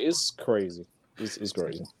deals. Like, it's crazy. It's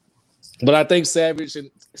crazy. But I think Savage and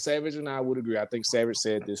I would agree. I think Savage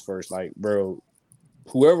said this first. Like, bro,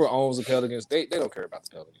 whoever owns the Pelicans, they don't care about the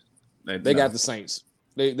Pelicans. They got the Saints.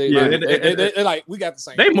 They like, we got the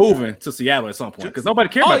Saints. They moving to Seattle at some point because nobody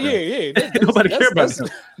cares about them. Yeah. Nobody cares about them.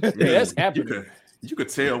 That's happening. You could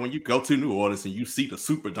tell when you go to New Orleans and you see the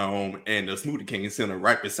Superdome and the Smoothie King Center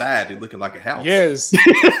right beside it, looking like a house. Yes,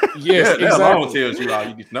 exactly. That alone tells you all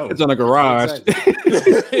you need to know. It's on a garage.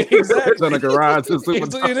 Exactly. It's on a garage. It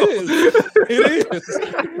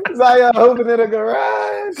is. Zion hooping in a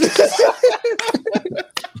garage.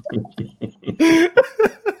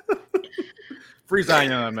 Free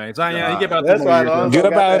Zion, man. Zion, you get about that's right. Get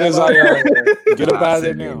up out of there, Zion. Get up out of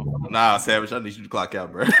there now. Nah, Savage, I need you to clock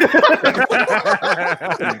out, bro.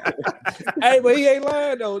 Hey, but he ain't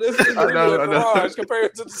lying though. This is a garage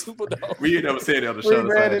compared to the Superdome. We ain't never said that on the show.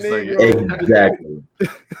 Exactly.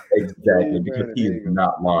 Because he is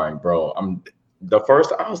not lying, bro. the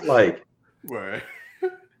first I was like, Right.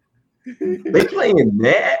 they playing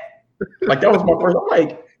that? Like that was my first. I'm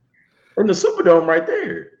like, in the Superdome right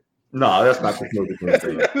there. No, that's not the Smoothie King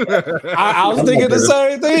Center. I was thinking the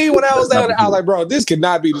same thing when I was down there. I was like, bro, this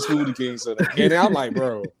cannot be the Smoothie King Center. And I'm like,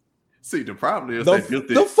 bro. See, the problem is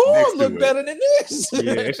the Fours look better than this.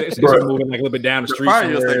 Yeah, it's moving like a little bit down the street.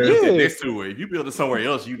 Next to it. If you build it somewhere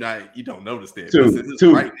else, you don't notice that.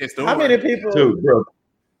 Right next door. How many people?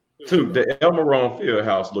 The El Marone Field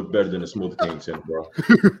House looked better than the Smoothie King Center, bro.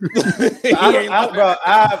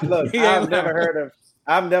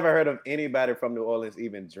 I've never heard of anybody from New Orleans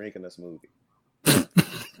even drinking a smoothie.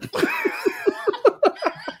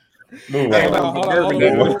 No, it'll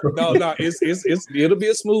be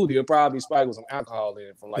a smoothie. It'll probably be spiked with some alcohol in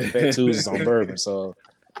it from like Fat Tuesdays on bourbon. So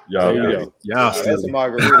y'all that's a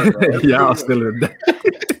margarita, bro. Y'all still in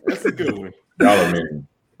that. That's a good one. Y'all are mean.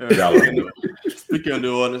 Speaking of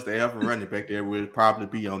New Orleans, they have a running back there will probably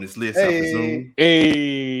be on this list, I presume.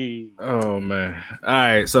 Oh man. All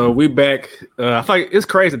right, so we back. I feel like it's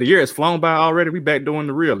crazy. The year has flown by already. We back doing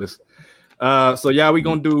the realest. So we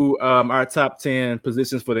gonna do our top 10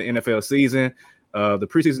 positions for the NFL season. The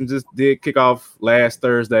preseason just did kick off last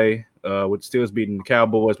Thursday, with Steelers beating the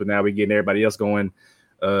Cowboys, but now we're getting everybody else going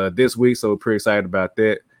this week, so we're pretty excited about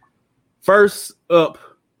that. First up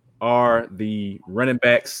are the running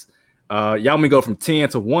backs. Y'all may go from 10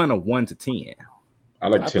 to 1 or 1 to 10. I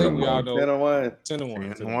like 10 and 1. 10 and 1. 10 and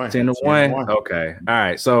 1. 10 and 1. Okay. All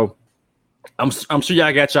right. So I'm sure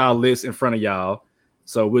y'all got y'all list in front of y'all.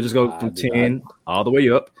 So we'll just go from 10 all the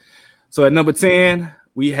way up. So at number 10,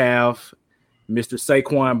 we have Mr.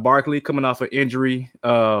 Saquon Barkley coming off an injury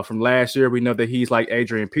from last year. We know that he's like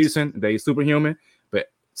Adrian Peterson, that he's superhuman,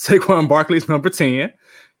 but Saquon Barkley's number 10.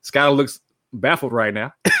 Scott looks baffled right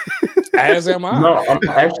now. As am I. No, I'm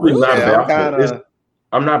actually not baffled.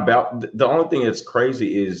 I'm not baffled. The only thing that's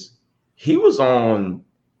crazy is he was on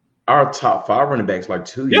our top 5 running backs like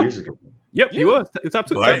 2 years ago. Yep, he was. It's top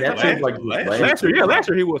 2. Last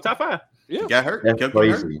year, he was top 5. Yeah, got hurt. That's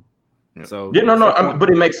crazy. Hurt. So but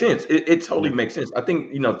it makes sense. It totally makes sense. I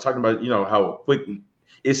think talking about how quick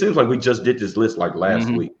it seems like we just did this list like last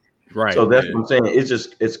week. Right. So that's what I'm saying.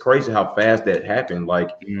 It's crazy how fast that happened.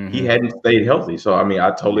 Like he hadn't stayed healthy. So I mean,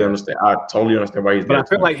 I totally understand. I totally understand why he's. But I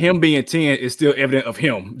feel like him being 10 is still evident of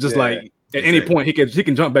him. Just like at any point he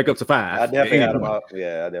can jump back up to 5. I definitely had him up.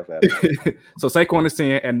 Yeah, I definitely had him. So Saquon is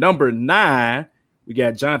 10. At number 9, we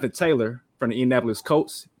got Jonathan Taylor from the Indianapolis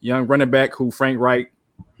Colts, young running back who Frank Reich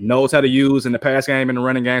knows how to use in the pass game and the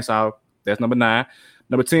running game. So that's number 9.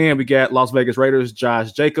 Number 10, we got Las Vegas Raiders,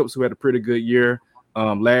 Josh Jacobs, who had a pretty good year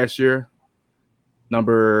last year.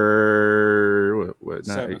 Number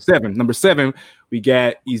 7. Number 7, we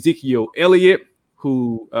got Ezekiel Elliott,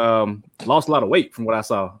 who lost a lot of weight from what I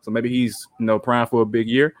saw. So maybe he's primed for a big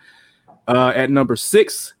year. At number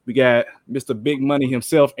 6, we got Mr. Big Money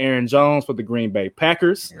himself, Aaron Jones for the Green Bay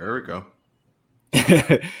Packers. There we go.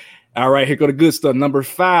 All right, here go the good stuff. Number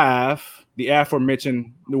 5, the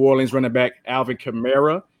aforementioned New Orleans running back Alvin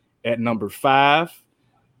Kamara at number 5.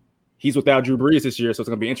 He's without Drew Brees this year, so it's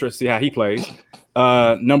going to be interesting to see how he plays.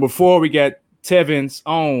 Number 4, we got Tevin's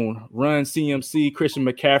own Run CMC Christian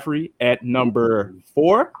McCaffrey at number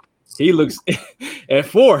 4. He looks at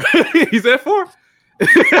 4. He's at 4.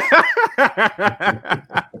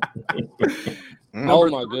 Oh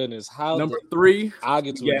my goodness! Number 3? I'll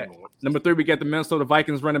get to it. Number 3, we got the Minnesota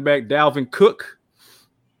Vikings running back Dalvin Cook.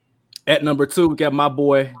 At number 2, we got my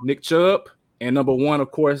boy Nick Chubb, and number 1, of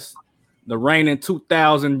course, the reigning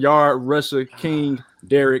 2,000-yard rusher king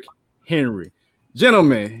Derrick Henry.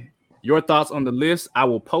 Gentlemen, your thoughts on the list? I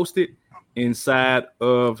will post it inside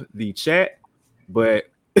of the chat. But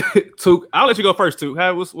Took, I'll let you go first. Took,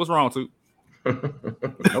 what's wrong, Took?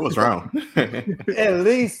 That was wrong. At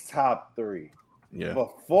least top 3. Yeah.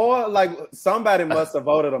 Before, like somebody must have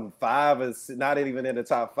voted them 5 as not even in the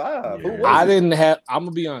top 5. Yeah. I didn't have. I'm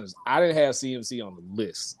gonna be honest. I didn't have CMC on the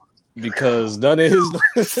list because none of his.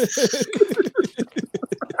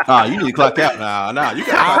 You need to clock out now. Nah, you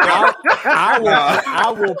got to clock out. I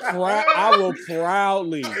will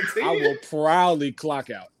proudly clock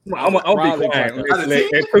out. I'll be quiet.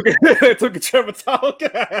 It took a Trevor talk.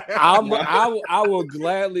 I will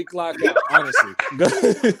gladly clock out. Honestly,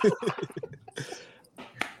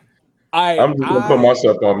 I'm just gonna put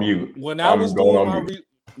myself on mute. When I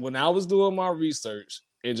was doing my research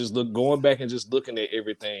and just going back and just looking at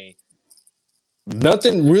everything,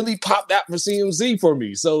 nothing really popped out for CMC for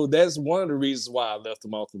me. So that's one of the reasons why I left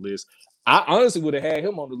him off the list. I honestly would have had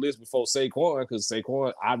him on the list before Saquon because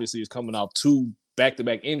Saquon obviously is coming off 2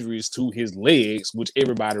 back-to-back injuries to his legs, which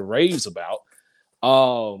everybody raves about.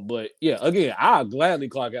 But yeah, again, I'll gladly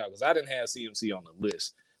clock out because I didn't have CMC on the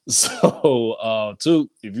list. So, Toot,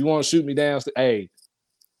 if you want to shoot me down, hey,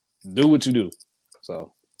 do what you do.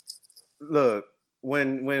 So, look,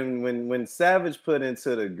 when Savage put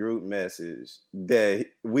into the group message that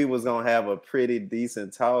we was gonna have a pretty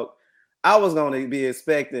decent talk, I was gonna be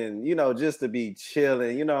expecting, just to be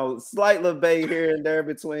chilling, slight little bait here and there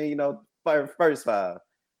between, first five.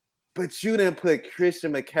 But you didn't put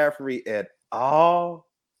Christian McCaffrey at all.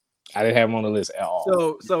 I didn't have him on the list at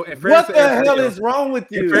all. So what the hell is wrong with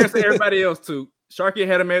you? In fairness to everybody else too, Sharky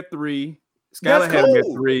had him at 3. Skylar had him at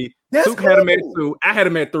 3. Duke had him at 2. I had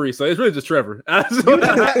him at 3. So it's really just Trevor. You didn't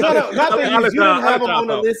have him on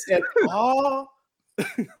the list at all.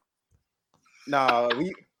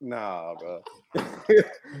 Nah, bro.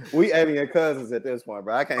 We alien cousins at this point,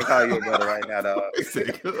 bro. I can't call you a brother right now, dog. We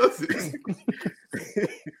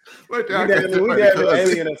definitely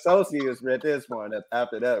alien associates at this point.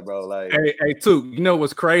 After that, bro, like, hey, Took, you know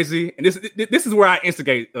what's crazy? And this is where I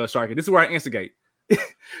instigate, Sharky. This is where I instigate.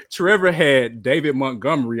 Trevor had David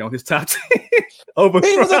Montgomery on his top 10 over.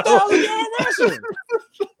 He was 1,000-yard rusher.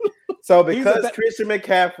 So because Christian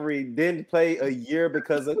McCaffrey didn't play a year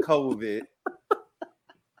because of COVID.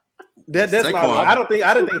 That's my. I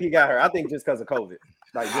didn't think he got hurt. I think just because of COVID.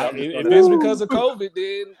 Like, if it's because of COVID,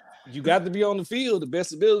 then you got to be on the field. The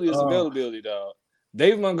best ability is availability, dog.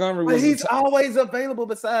 David Montgomery was. But he's always available.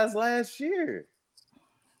 Besides last year,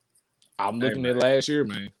 I'm looking at last year,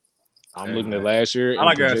 man. I'm looking at last year. All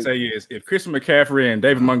I gotta say is, if Christian McCaffrey and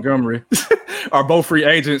David Montgomery are both free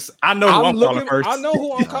agents, I know who I'm calling first. I know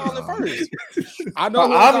who I'm calling first. I know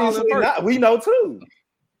who I'm calling first. We know too.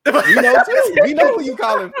 We know who you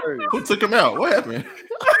calling first. Who took him out? What happened?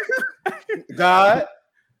 God.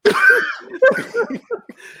 Bro,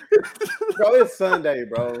 it's Sunday,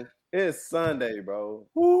 bro. It's Sunday, bro.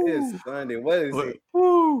 Woo. It's Sunday. What is it?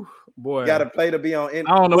 Woo. Boy, got to play to be on. I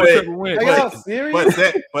don't know what Trevor went. Are y'all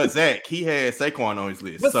serious? But Zach, he had Saquon on his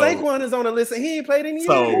list. But Saquon is on the list, and he ain't played in years.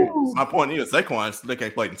 So my point is, Saquon still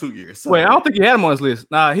ain't played in 2 years. So. Wait, I don't think he had him on his list.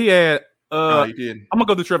 Nah, he had. No, he did. I'm gonna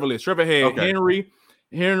go through Trevor list. Trevor had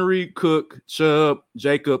Henry, Cook, Chubb,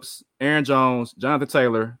 Jacobs, Aaron Jones, Jonathan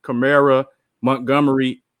Taylor, Kamara,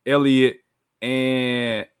 Montgomery, Elliott,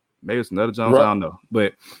 and maybe it's another Jones. I don't know,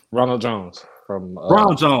 but Ronald Jones from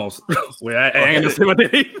Ronald Jones. Well, I ain't gonna say what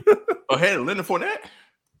they. Had Leonard Fournette.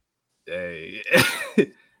 Hey.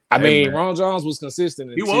 I mean, Ron Jones was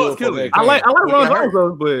consistent. He was killing. I like Ron Jones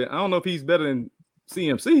though, but I don't know if he's better than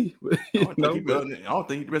CMC. I don't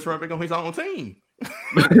think he's the best running back on his own team.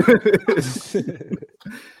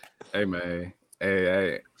 Hey man,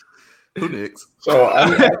 hey. Who next? So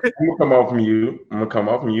I'm gonna come off mute.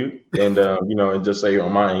 And and just say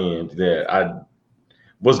on my end that I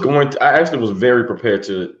actually was very prepared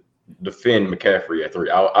to defend McCaffrey at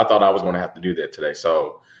 3. I thought I was going to have to do that today.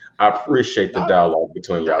 So I appreciate the dialogue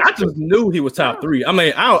between y'all. I just knew he was top 3. I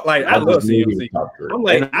mean, I love CMC. I'm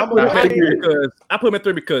like, I put him at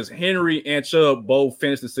 3 because Henry and Chubb both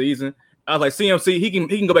finished the season. I was like, CMC, he can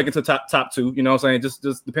go back into top 2. You know what I'm saying? Just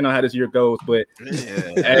depending on how this year goes. But off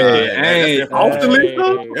the list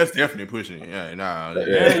though. That's definitely pushing. Yeah, nah.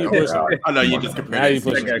 I know you just comparing.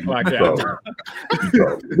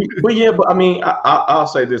 But yeah, but I mean, I'll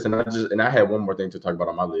say this, and I had one more thing to talk about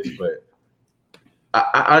on my list, but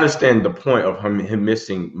I understand the point of him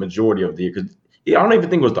missing majority of the year because I don't even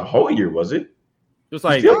think it was the whole year, was it? Just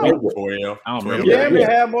like I don't remember. Yeah,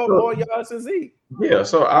 had more yards than Zeke. Yeah,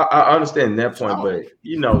 so I understand that point, but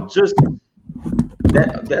just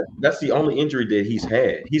that's the only injury that he's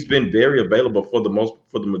had. He's been very available for the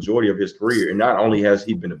majority of his career, and not only has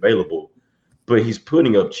he been available, but he's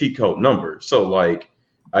putting up cheat code numbers. So like,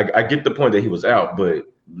 I get the point that he was out, but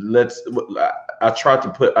I tried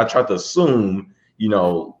to assume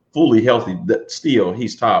fully healthy that still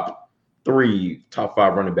he's top 5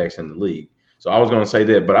 running backs in the league. So I was going to say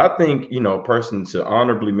that, but I think, person to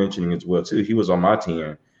honorably mentioning as well, too, he was on my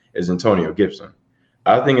team, is Antonio Gibson.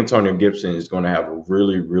 I think Antonio Gibson is going to have a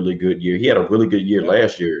really, really good year. He had a really good year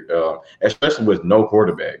last year, especially with no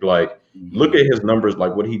quarterback. Like, look at his numbers,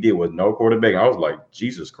 like what he did with no quarterback. I was like,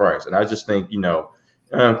 Jesus Christ. And I just think,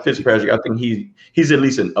 Fitzpatrick, I think he's at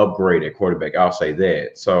least an upgrade at quarterback. I'll say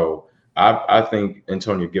that. So I think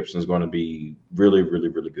Antonio Gibson is going to be really, really,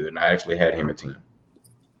 really good. And I actually had him at 10.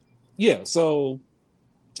 Yeah, so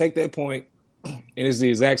take that point, and it's the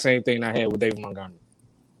exact same thing I had with David Montgomery.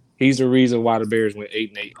 He's the reason why the Bears went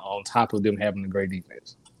 8-8 on top of them having a great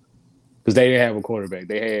defense. Because they didn't have a quarterback.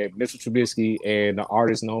 They had Mitchell Trubisky and the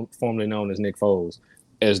artist formerly known as Nick Foles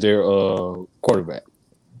as their quarterback.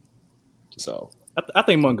 So I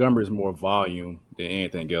think Montgomery is more volume than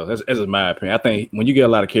anything else. That's my opinion. I think when you get a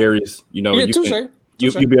lot of carries, you know,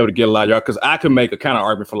 you'll be able to get a lot of yards. Because I could make a kind of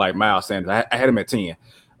argument for like Miles Sanders. I had him at 10.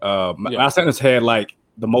 Miles Sanders had like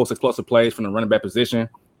the most explosive plays from the running back position.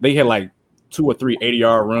 They had like 2 or 3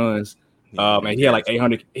 80-yard runs. And he had like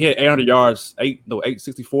 800. He had 800 yards,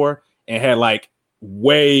 864, and had like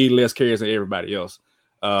way less carries than everybody else.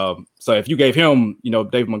 So if you gave him, you know,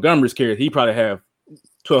 David Montgomery's carries, he probably have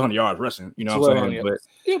 1,200 yards rushing. You know what I'm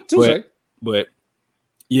saying? But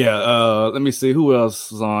yeah. Let me see who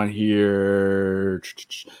else is on here.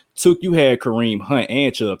 Took you had Kareem Hunt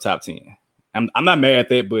and Chubb top 10. I'm not mad at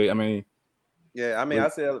that, but I mean, yeah, I mean, I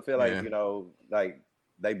still feel like you know, like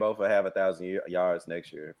they both will have 1,000 yards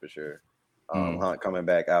next year for sure. Hunt coming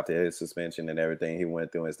back after his suspension and everything he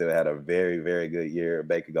went through and still had a very, very good year.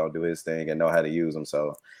 Baker gonna do his thing and know how to use them.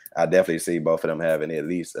 So I definitely see both of them having at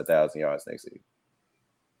least 1,000 yards next season.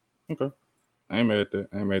 Okay. I ain't mad at that.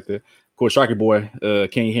 Of course, Sharky boy,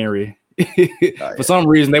 King Henry. For some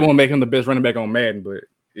reason, they won't make him the best running back on Madden, but it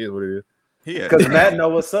is what it is. Yeah, because Madden know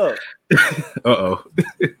what's up.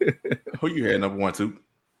 Who you had number 1, 2?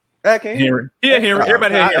 Henry. Yeah, Henry.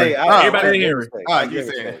 Everybody had Henry. Everybody had Henry.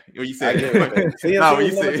 You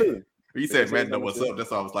said you said Matt know what's up.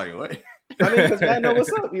 That's why I was like, what? I mean, because Matt know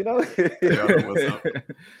what's up, you know? Know what's up.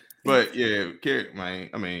 But yeah,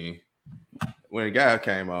 man, I mean, when a guy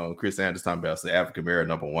came on, Chris Sanders talking about the African American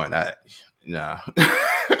number 1, nah.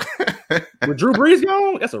 With Drew Brees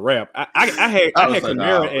gone, that's a wrap. I had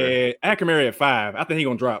Kamara at 5. I think he's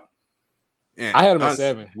gonna drop. Yeah, I had him at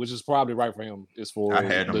 7, which is probably right for him. Is for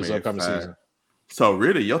this upcoming season. So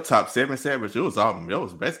really, your top 7 savage, it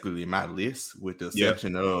was basically my list with the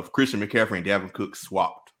exception of Christian McCaffrey and Dalvin Cook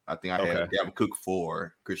swapped. I think I had Dalvin Cook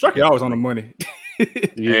for Christian. Sharky always on the money.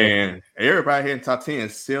 And everybody had in top 10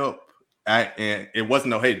 except and it wasn't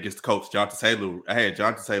no hate against the coach, Jonathan Taylor. I had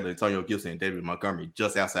Jonathan Taylor, Antonio Gibson, and David Montgomery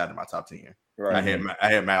just outside of my top 10. Right. I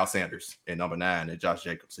had Miles Sanders at number 9 and Josh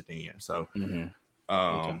Jacobs at the end. So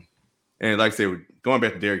and like I said, going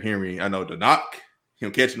back to Derrick Henry, I know the knock,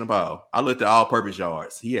 him catching the ball. I looked at all-purpose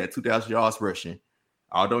yards. He had 2,000 yards rushing.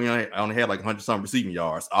 Although he only had like 100-something receiving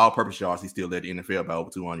yards, all-purpose yards, he still led the NFL by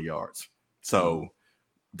over 200 yards. So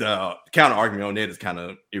the counter argument on that is kind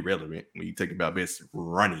of irrelevant when you think about best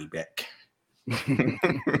running back.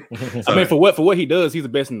 I mean, for what he does, he's the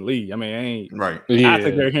best in the league. I mean, I ain't right. I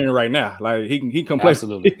take Derrick Henry right now. Like he can play.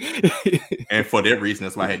 Absolutely. And for that reason,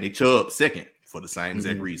 that's why I had Nick Chubb second. For the same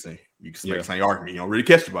exact reason, you can make the same argument. You don't really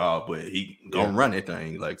catch the ball, but he gonna run that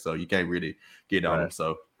thing. Like, so you can't really get on him.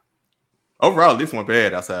 So overall, this one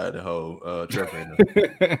bad outside the whole Trevor.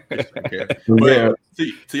 But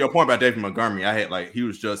to your point about David Montgomery, I had like he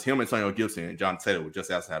was just him, Antonio Gibson, and John Taylor were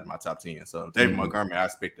just outside of my top 10. So David Montgomery, I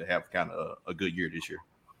expect to have kind of a good year this year.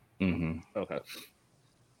 Okay.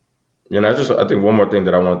 And I think one more thing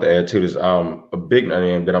that I wanted to add to this, a big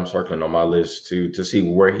name that I'm circling on my list to see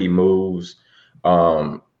where he moves.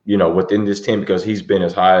 Within this team, because he's been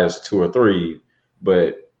as high as 2 or 3,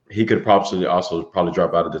 but he could probably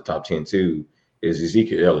drop out of the top 10 too, is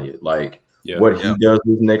Ezekiel Elliott. Like what he does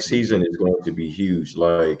this next season is going to be huge.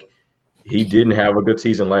 Like he didn't have a good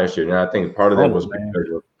season last year. And I think part of that was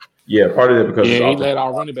because he let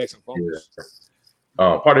our running backs in focus.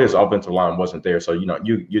 Part of his offensive line wasn't there. So,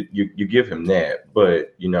 you give him that,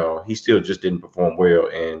 but he still just didn't perform well.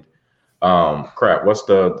 And what's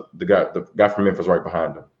the guy from Memphis right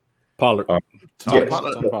behind him? Pollard.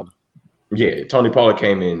 Tony Pollard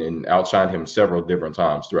came in and outshined him several different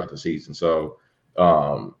times throughout the season. So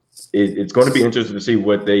it's going to be interesting to see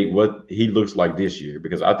what he looks like this year,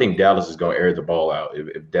 because I think Dallas is going to air the ball out.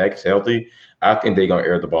 If Dak's healthy, I think they're going to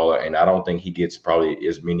air the ball out, and I don't think he gets probably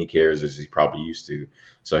as many carries as he probably used to.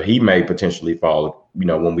 So he may potentially fall,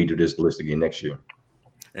 when we do this list again next year.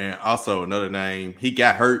 And also another name, he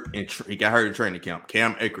got hurt in training camp.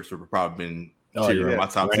 Cam Akers would have probably been in my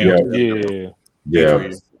top 10.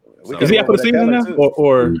 Yeah. So, is he out for the season now?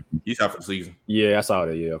 Or he's out for the season? Yeah, I saw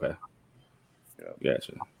that. Yeah, okay.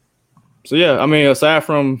 Gotcha. So yeah, I mean, aside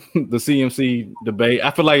from the CMC debate,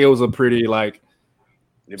 I feel like it was a pretty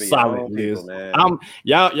solid list.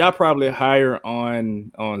 Y'all probably higher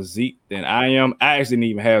on Zeke than I am. I actually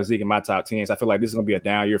didn't even have Zeke in my top 10. So I feel like this is gonna be a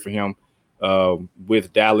down year for him.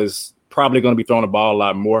 With Dallas probably going to be throwing the ball a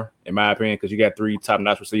lot more, in my opinion, because you got 3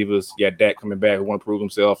 top-notch receivers. You got Dak coming back who want to prove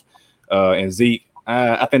himself, and Zeke.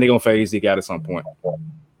 I think they're going to phase Zeke out at some point.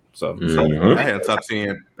 So I had a top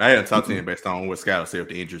 10. I had a top 10 based on what Scott said with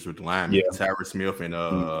the injuries with the linemen, Tyrus Smith and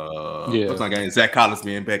Zach Collins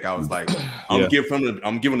being back. I was like, I'm giving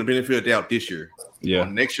the benefit of the doubt this year. Yeah,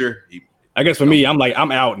 next year. I guess for me, I'm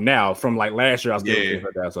out now from like last year. I still get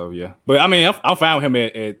hurt out, so yeah. But I mean, I found him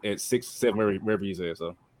at 6, 7, wherever he's at,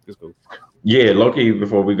 so it's cool. Yeah, Loki.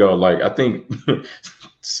 Before we go, like I think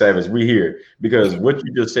Savage, we here because what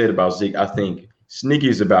you just said about Zeke, I think sneaky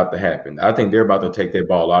is about to happen. I think they're about to take that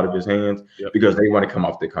ball out of his hands because they want to come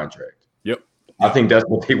off their contract. Yep. I think that's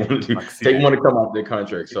what they want to do. They want to come off their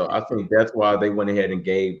contract. So I think that's why they went ahead and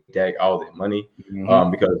gave Dak all that money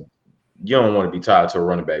because you don't want to be tied to a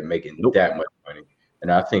running back making that much money.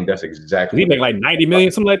 And I think that's exactly he make like 90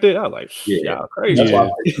 million, something like that. I was like, yeah, crazy. That's why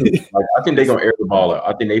I think they're gonna air the ball out.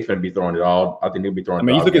 I think they're gonna be throwing it all. I think they'll be throwing. I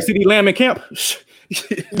mean, you look at CeeDee Lamb in camp.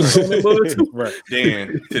 Right.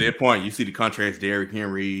 Then to that point, you see the contracts, Derrick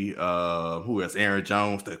Henry, who else? Aaron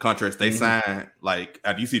Jones, the contracts they signed. Like,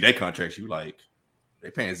 after you see that contracts, you like they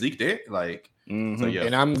paying Zeke that. Like, so yeah.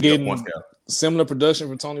 And I'm getting similar production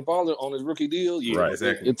from Tony Pollard on his rookie deal. Yeah, right.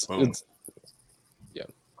 Exactly. It's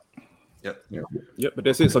Yep, but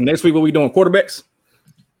that's it. So next week, what we doing? Quarterbacks?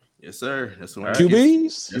 Yes, sir. That's when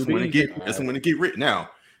QBs. That's when it get written.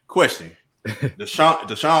 Now, question: the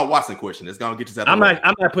Sean Watson question. That's gonna get this out. I'm not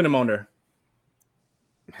putting him on there.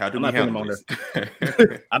 How do we handle this?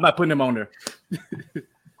 I'm not putting him on there.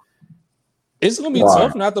 It's gonna be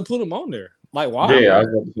tough not to put him on there. Like why? Yeah, I was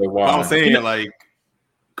going to say why. I'm saying like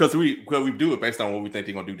because we do it based on what we think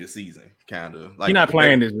they're gonna do this season. Kind of like he's not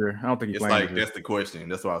playing this year. I don't think he's playing. It's like that's the question.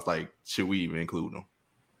 That's why I was like, should we even include him?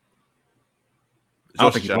 I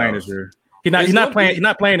don't think he's playing this year. He's not playing. He's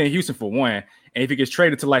not playing in Houston for one. And if he gets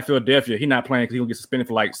traded to like Philadelphia, he's not playing because he'll get suspended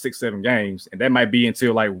for like 6, 7 games, and that might be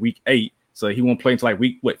until like week 8. So he won't play until like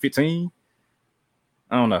week 15.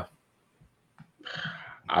 I don't know.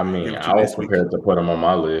 I mean, I was prepared to put him on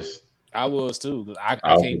my list. I was too. I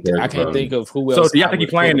can't think of who else. So do y'all think he's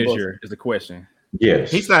playing this year? Is the question.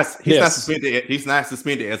 Yes. He's not suspended. He's not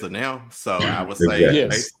suspended as of now. So I would say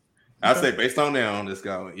I'd say based on now, let's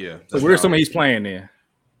go. Yeah. So we're assuming he's playing then.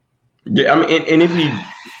 Yeah, I mean, and if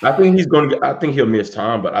I think he's going to. I think he'll miss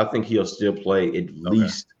time, but I think he'll still play at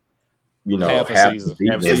least, half a season.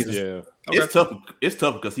 Yeah. It's tough. It's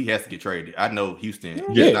tough because he has to get traded. I know Houston.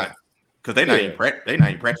 Not because they're not even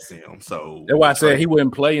practicing him. So that's why I said he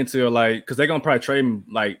wouldn't play until because they're gonna probably trade him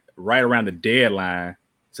like right around the deadline.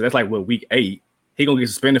 So that's like week 8. He gonna get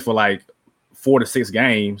suspended for like 4 to 6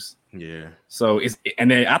 games. Yeah. So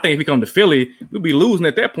and then I think if he come to Philly, we'll be losing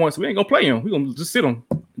at that point. So we ain't gonna play him. We gonna just sit him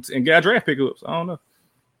and get our draft pickups. I don't know,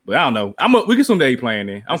 but I don't know. We get some day playing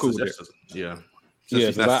there. I'm cool with that. Yeah.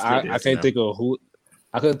 I can't think of who.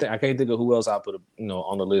 I can't think of who else I put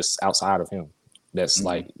on the list outside of him. That's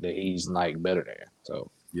like that he's like better than.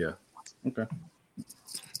 So yeah. Okay.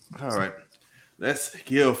 All right. Let's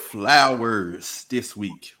give flowers this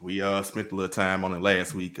week. We spent a little time on it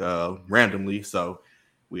last week randomly, so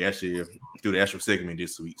we actually do the actual segment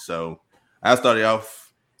this week. So I started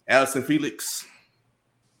off Allison Felix,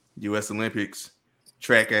 U.S. Olympics,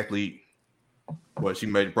 track athlete. Well, she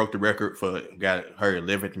broke the record got her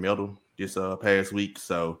 11th medal this past week.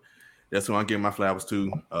 So that's who I'm giving my flowers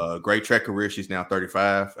to. Great track career. She's now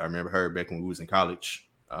 35. I remember her back when we was in college.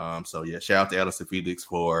 So yeah, shout out to Allison Felix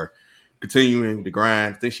for continuing the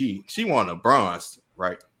grind. I think she won a bronze,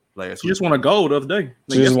 right? Last week. Just won a gold the other day.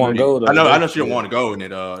 She just won gold. I know she didn't want to go, and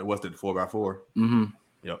it was the 4x4. Mm-hmm.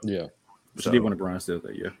 Yep. Yeah. But she did win a bronze the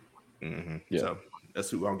other day. Yeah. Mm-hmm. Yeah. So that's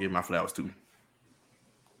who I'm giving my flowers to.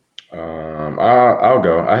 I'll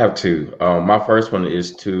go. I have 2. My first one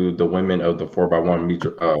is to the women of the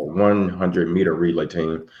 100 meter relay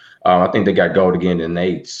team. I think they got gold again, and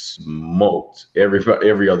they smoked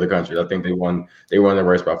every other country. I think they won the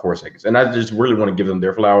race by 4 seconds. And I just really want to give them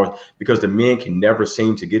their flowers because the men can never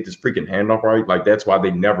seem to get this freaking handoff right. Like that's why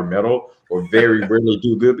they never medal or very rarely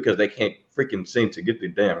do good because they can't freaking seem to get the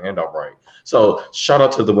damn handoff right. So shout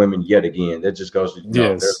out to the women yet again. That just goes to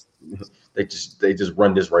they just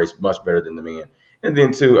run this race much better than the men. And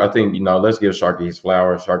then 2, I think let's give Sharky his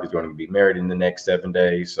flowers. Sharky's going to be married in the next 7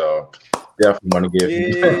 days, so definitely want to give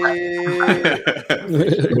go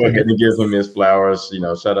ahead and give him his flowers.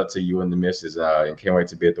 Shout out to you and the missus, and can't wait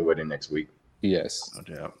to be at the wedding next week. Yes, no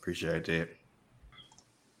doubt. Appreciate that.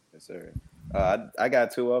 Yes, sir. I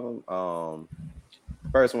got 2 of them.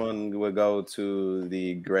 First one would go to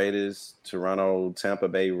the greatest Toronto Tampa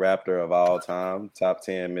Bay Raptor of all time, top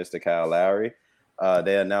 10, Mr. Kyle Lowry.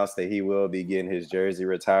 They announced that he will be getting his jersey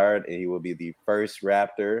retired, and he will be the first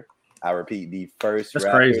Raptor. I repeat, the first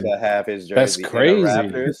Raptor to have his jersey in the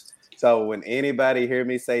Raptors. So when anybody hear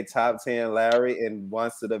me say top 10 Lowry and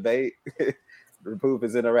wants to debate, the proof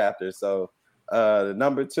is in the Raptors. So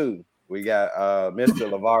number 2, we got Mr.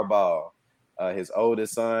 LeVar Ball. His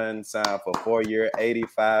oldest son signed for 4 years,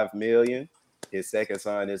 $85 million. His second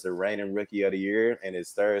son is the reigning rookie of the year, and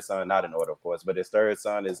his third son, not in order, of course, but his third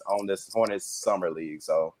son is on this Hornets summer league.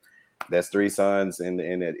 So that's 3 sons in the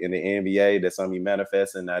NBA. That's something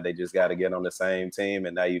manifesting. Now they just got to get on the same team,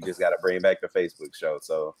 and now you just got to bring back the Facebook show.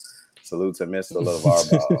 So salute to Mr. LeVar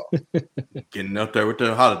Ball. Getting up there with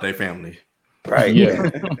the Holiday family. Right. Yeah.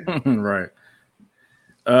 Right.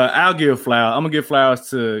 I'll give flowers. I'm gonna give flowers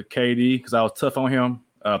to KD because I was tough on him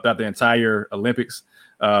throughout the entire Olympics.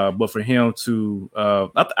 But for him to,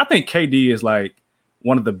 I think KD is like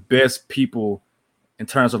one of the best people in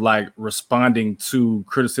terms of like responding to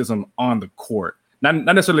criticism on the court. Not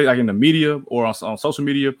necessarily like in the media or on social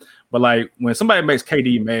media, but like when somebody makes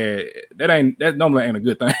KD mad, that normally ain't a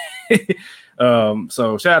good thing.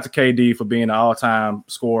 So shout out to KD for being an all-time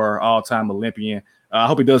scorer, all-time Olympian. I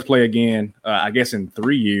hope he does play again, I guess in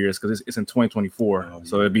 3 years because it's in 2024.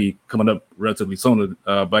 So it'll be coming up relatively soon.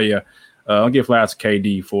 But yeah, I'll give flowers to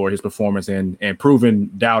KD for his performance and proving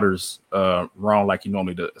doubters wrong like he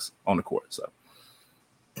normally does on the court. So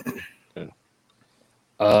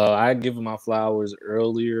I give him my flowers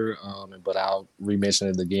earlier, but I'll re-mention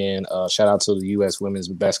it again. Shout out to the U.S. women's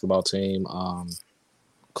basketball team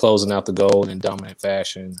closing out the goal in dominant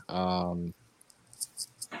fashion. I'm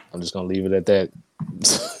just gonna leave it at that.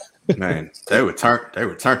 Man, they were turned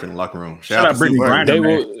in the locker room. Shout out Brittany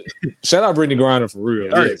Griner. Shout out Brittany Griner for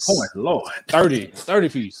real. 30 points, Lord. 30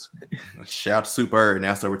 piece. Shout out to Super.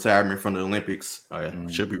 Announced her retirement from the Olympics.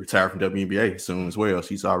 Should be retired from WNBA soon as well.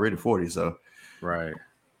 She's already 40, so right.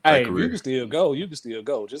 Hey, you can still go. You can still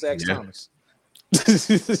go. Just ask Thomas.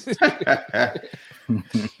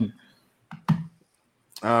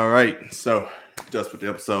 All right, so just with the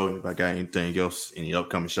episode, if I got anything else, any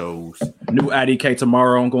upcoming shows. New IDK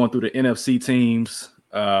tomorrow. I'm going through the NFC teams,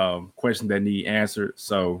 questions that need answered.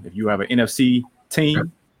 So if you have an NFC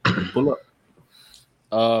team, pull up.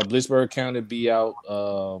 Blitzburg County be out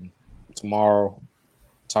tomorrow,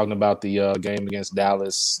 talking about the game against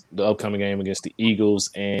Dallas, the upcoming game against the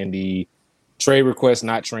Eagles, and the trade request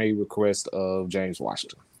of James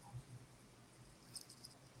Washington.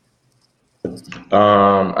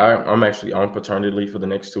 I'm actually on paternity leave for the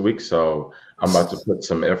next 2 weeks, so I'm about to put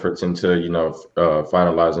some efforts into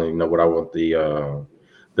finalizing what I want the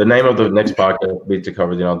name of the next podcast be to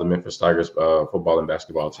cover the Memphis Tigers football and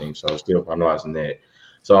basketball team. So still finalizing that.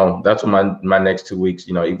 So that's what my next 2 weeks.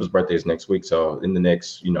 Eva's birthday is next week, so in the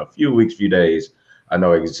next few days, I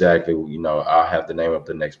know exactly I'll have the name of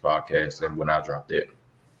the next podcast and when I drop it.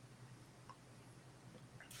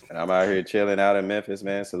 And I'm out here chilling out in Memphis,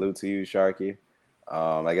 man. Salute to you, Sharky.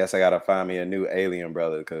 I guess I gotta find me a new alien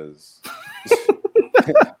brother because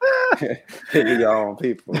your own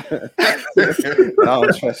people. I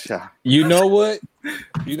don't trust y'all. You know what?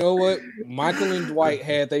 Michael and Dwight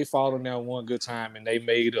had they fallen out one good time and they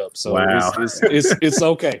made up. So wow. It's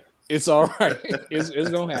okay. It's all right. It's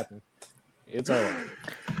gonna happen. It's all right.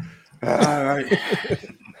 All right.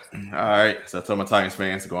 All right. So I told my Titans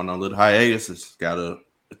fans going on a little hiatus. It's got a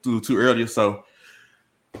too early, so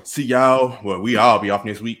see y'all. Well, we all be off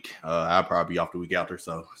next week. I'll probably be off the week after,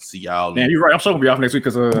 so see y'all. Man, you're right. I'm sure gonna be off next week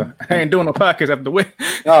because I ain't doing no podcast after the wedding.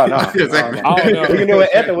 No. No. We can do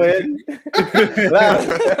it at the wedding.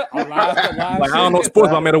 I don't know sports,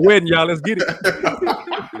 but I'm at a wedding, y'all. Let's get it.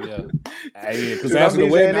 Yeah, because after the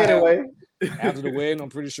wedding, after the wedding, I'm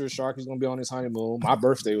pretty sure Sharky's gonna be on his honeymoon. My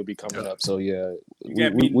birthday will be coming up, so yeah,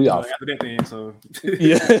 we off after that then. So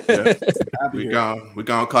we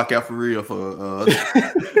gonna clock out for real for a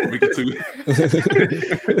week or two.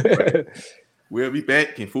 We'll be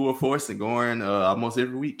back in full force and going almost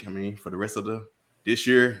every week. I mean, for the rest of this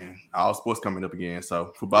year, and all sports coming up again.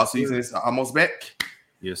 So football season is almost back.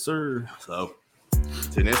 Yes, sir. So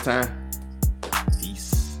till next time,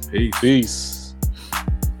 peace. Peace.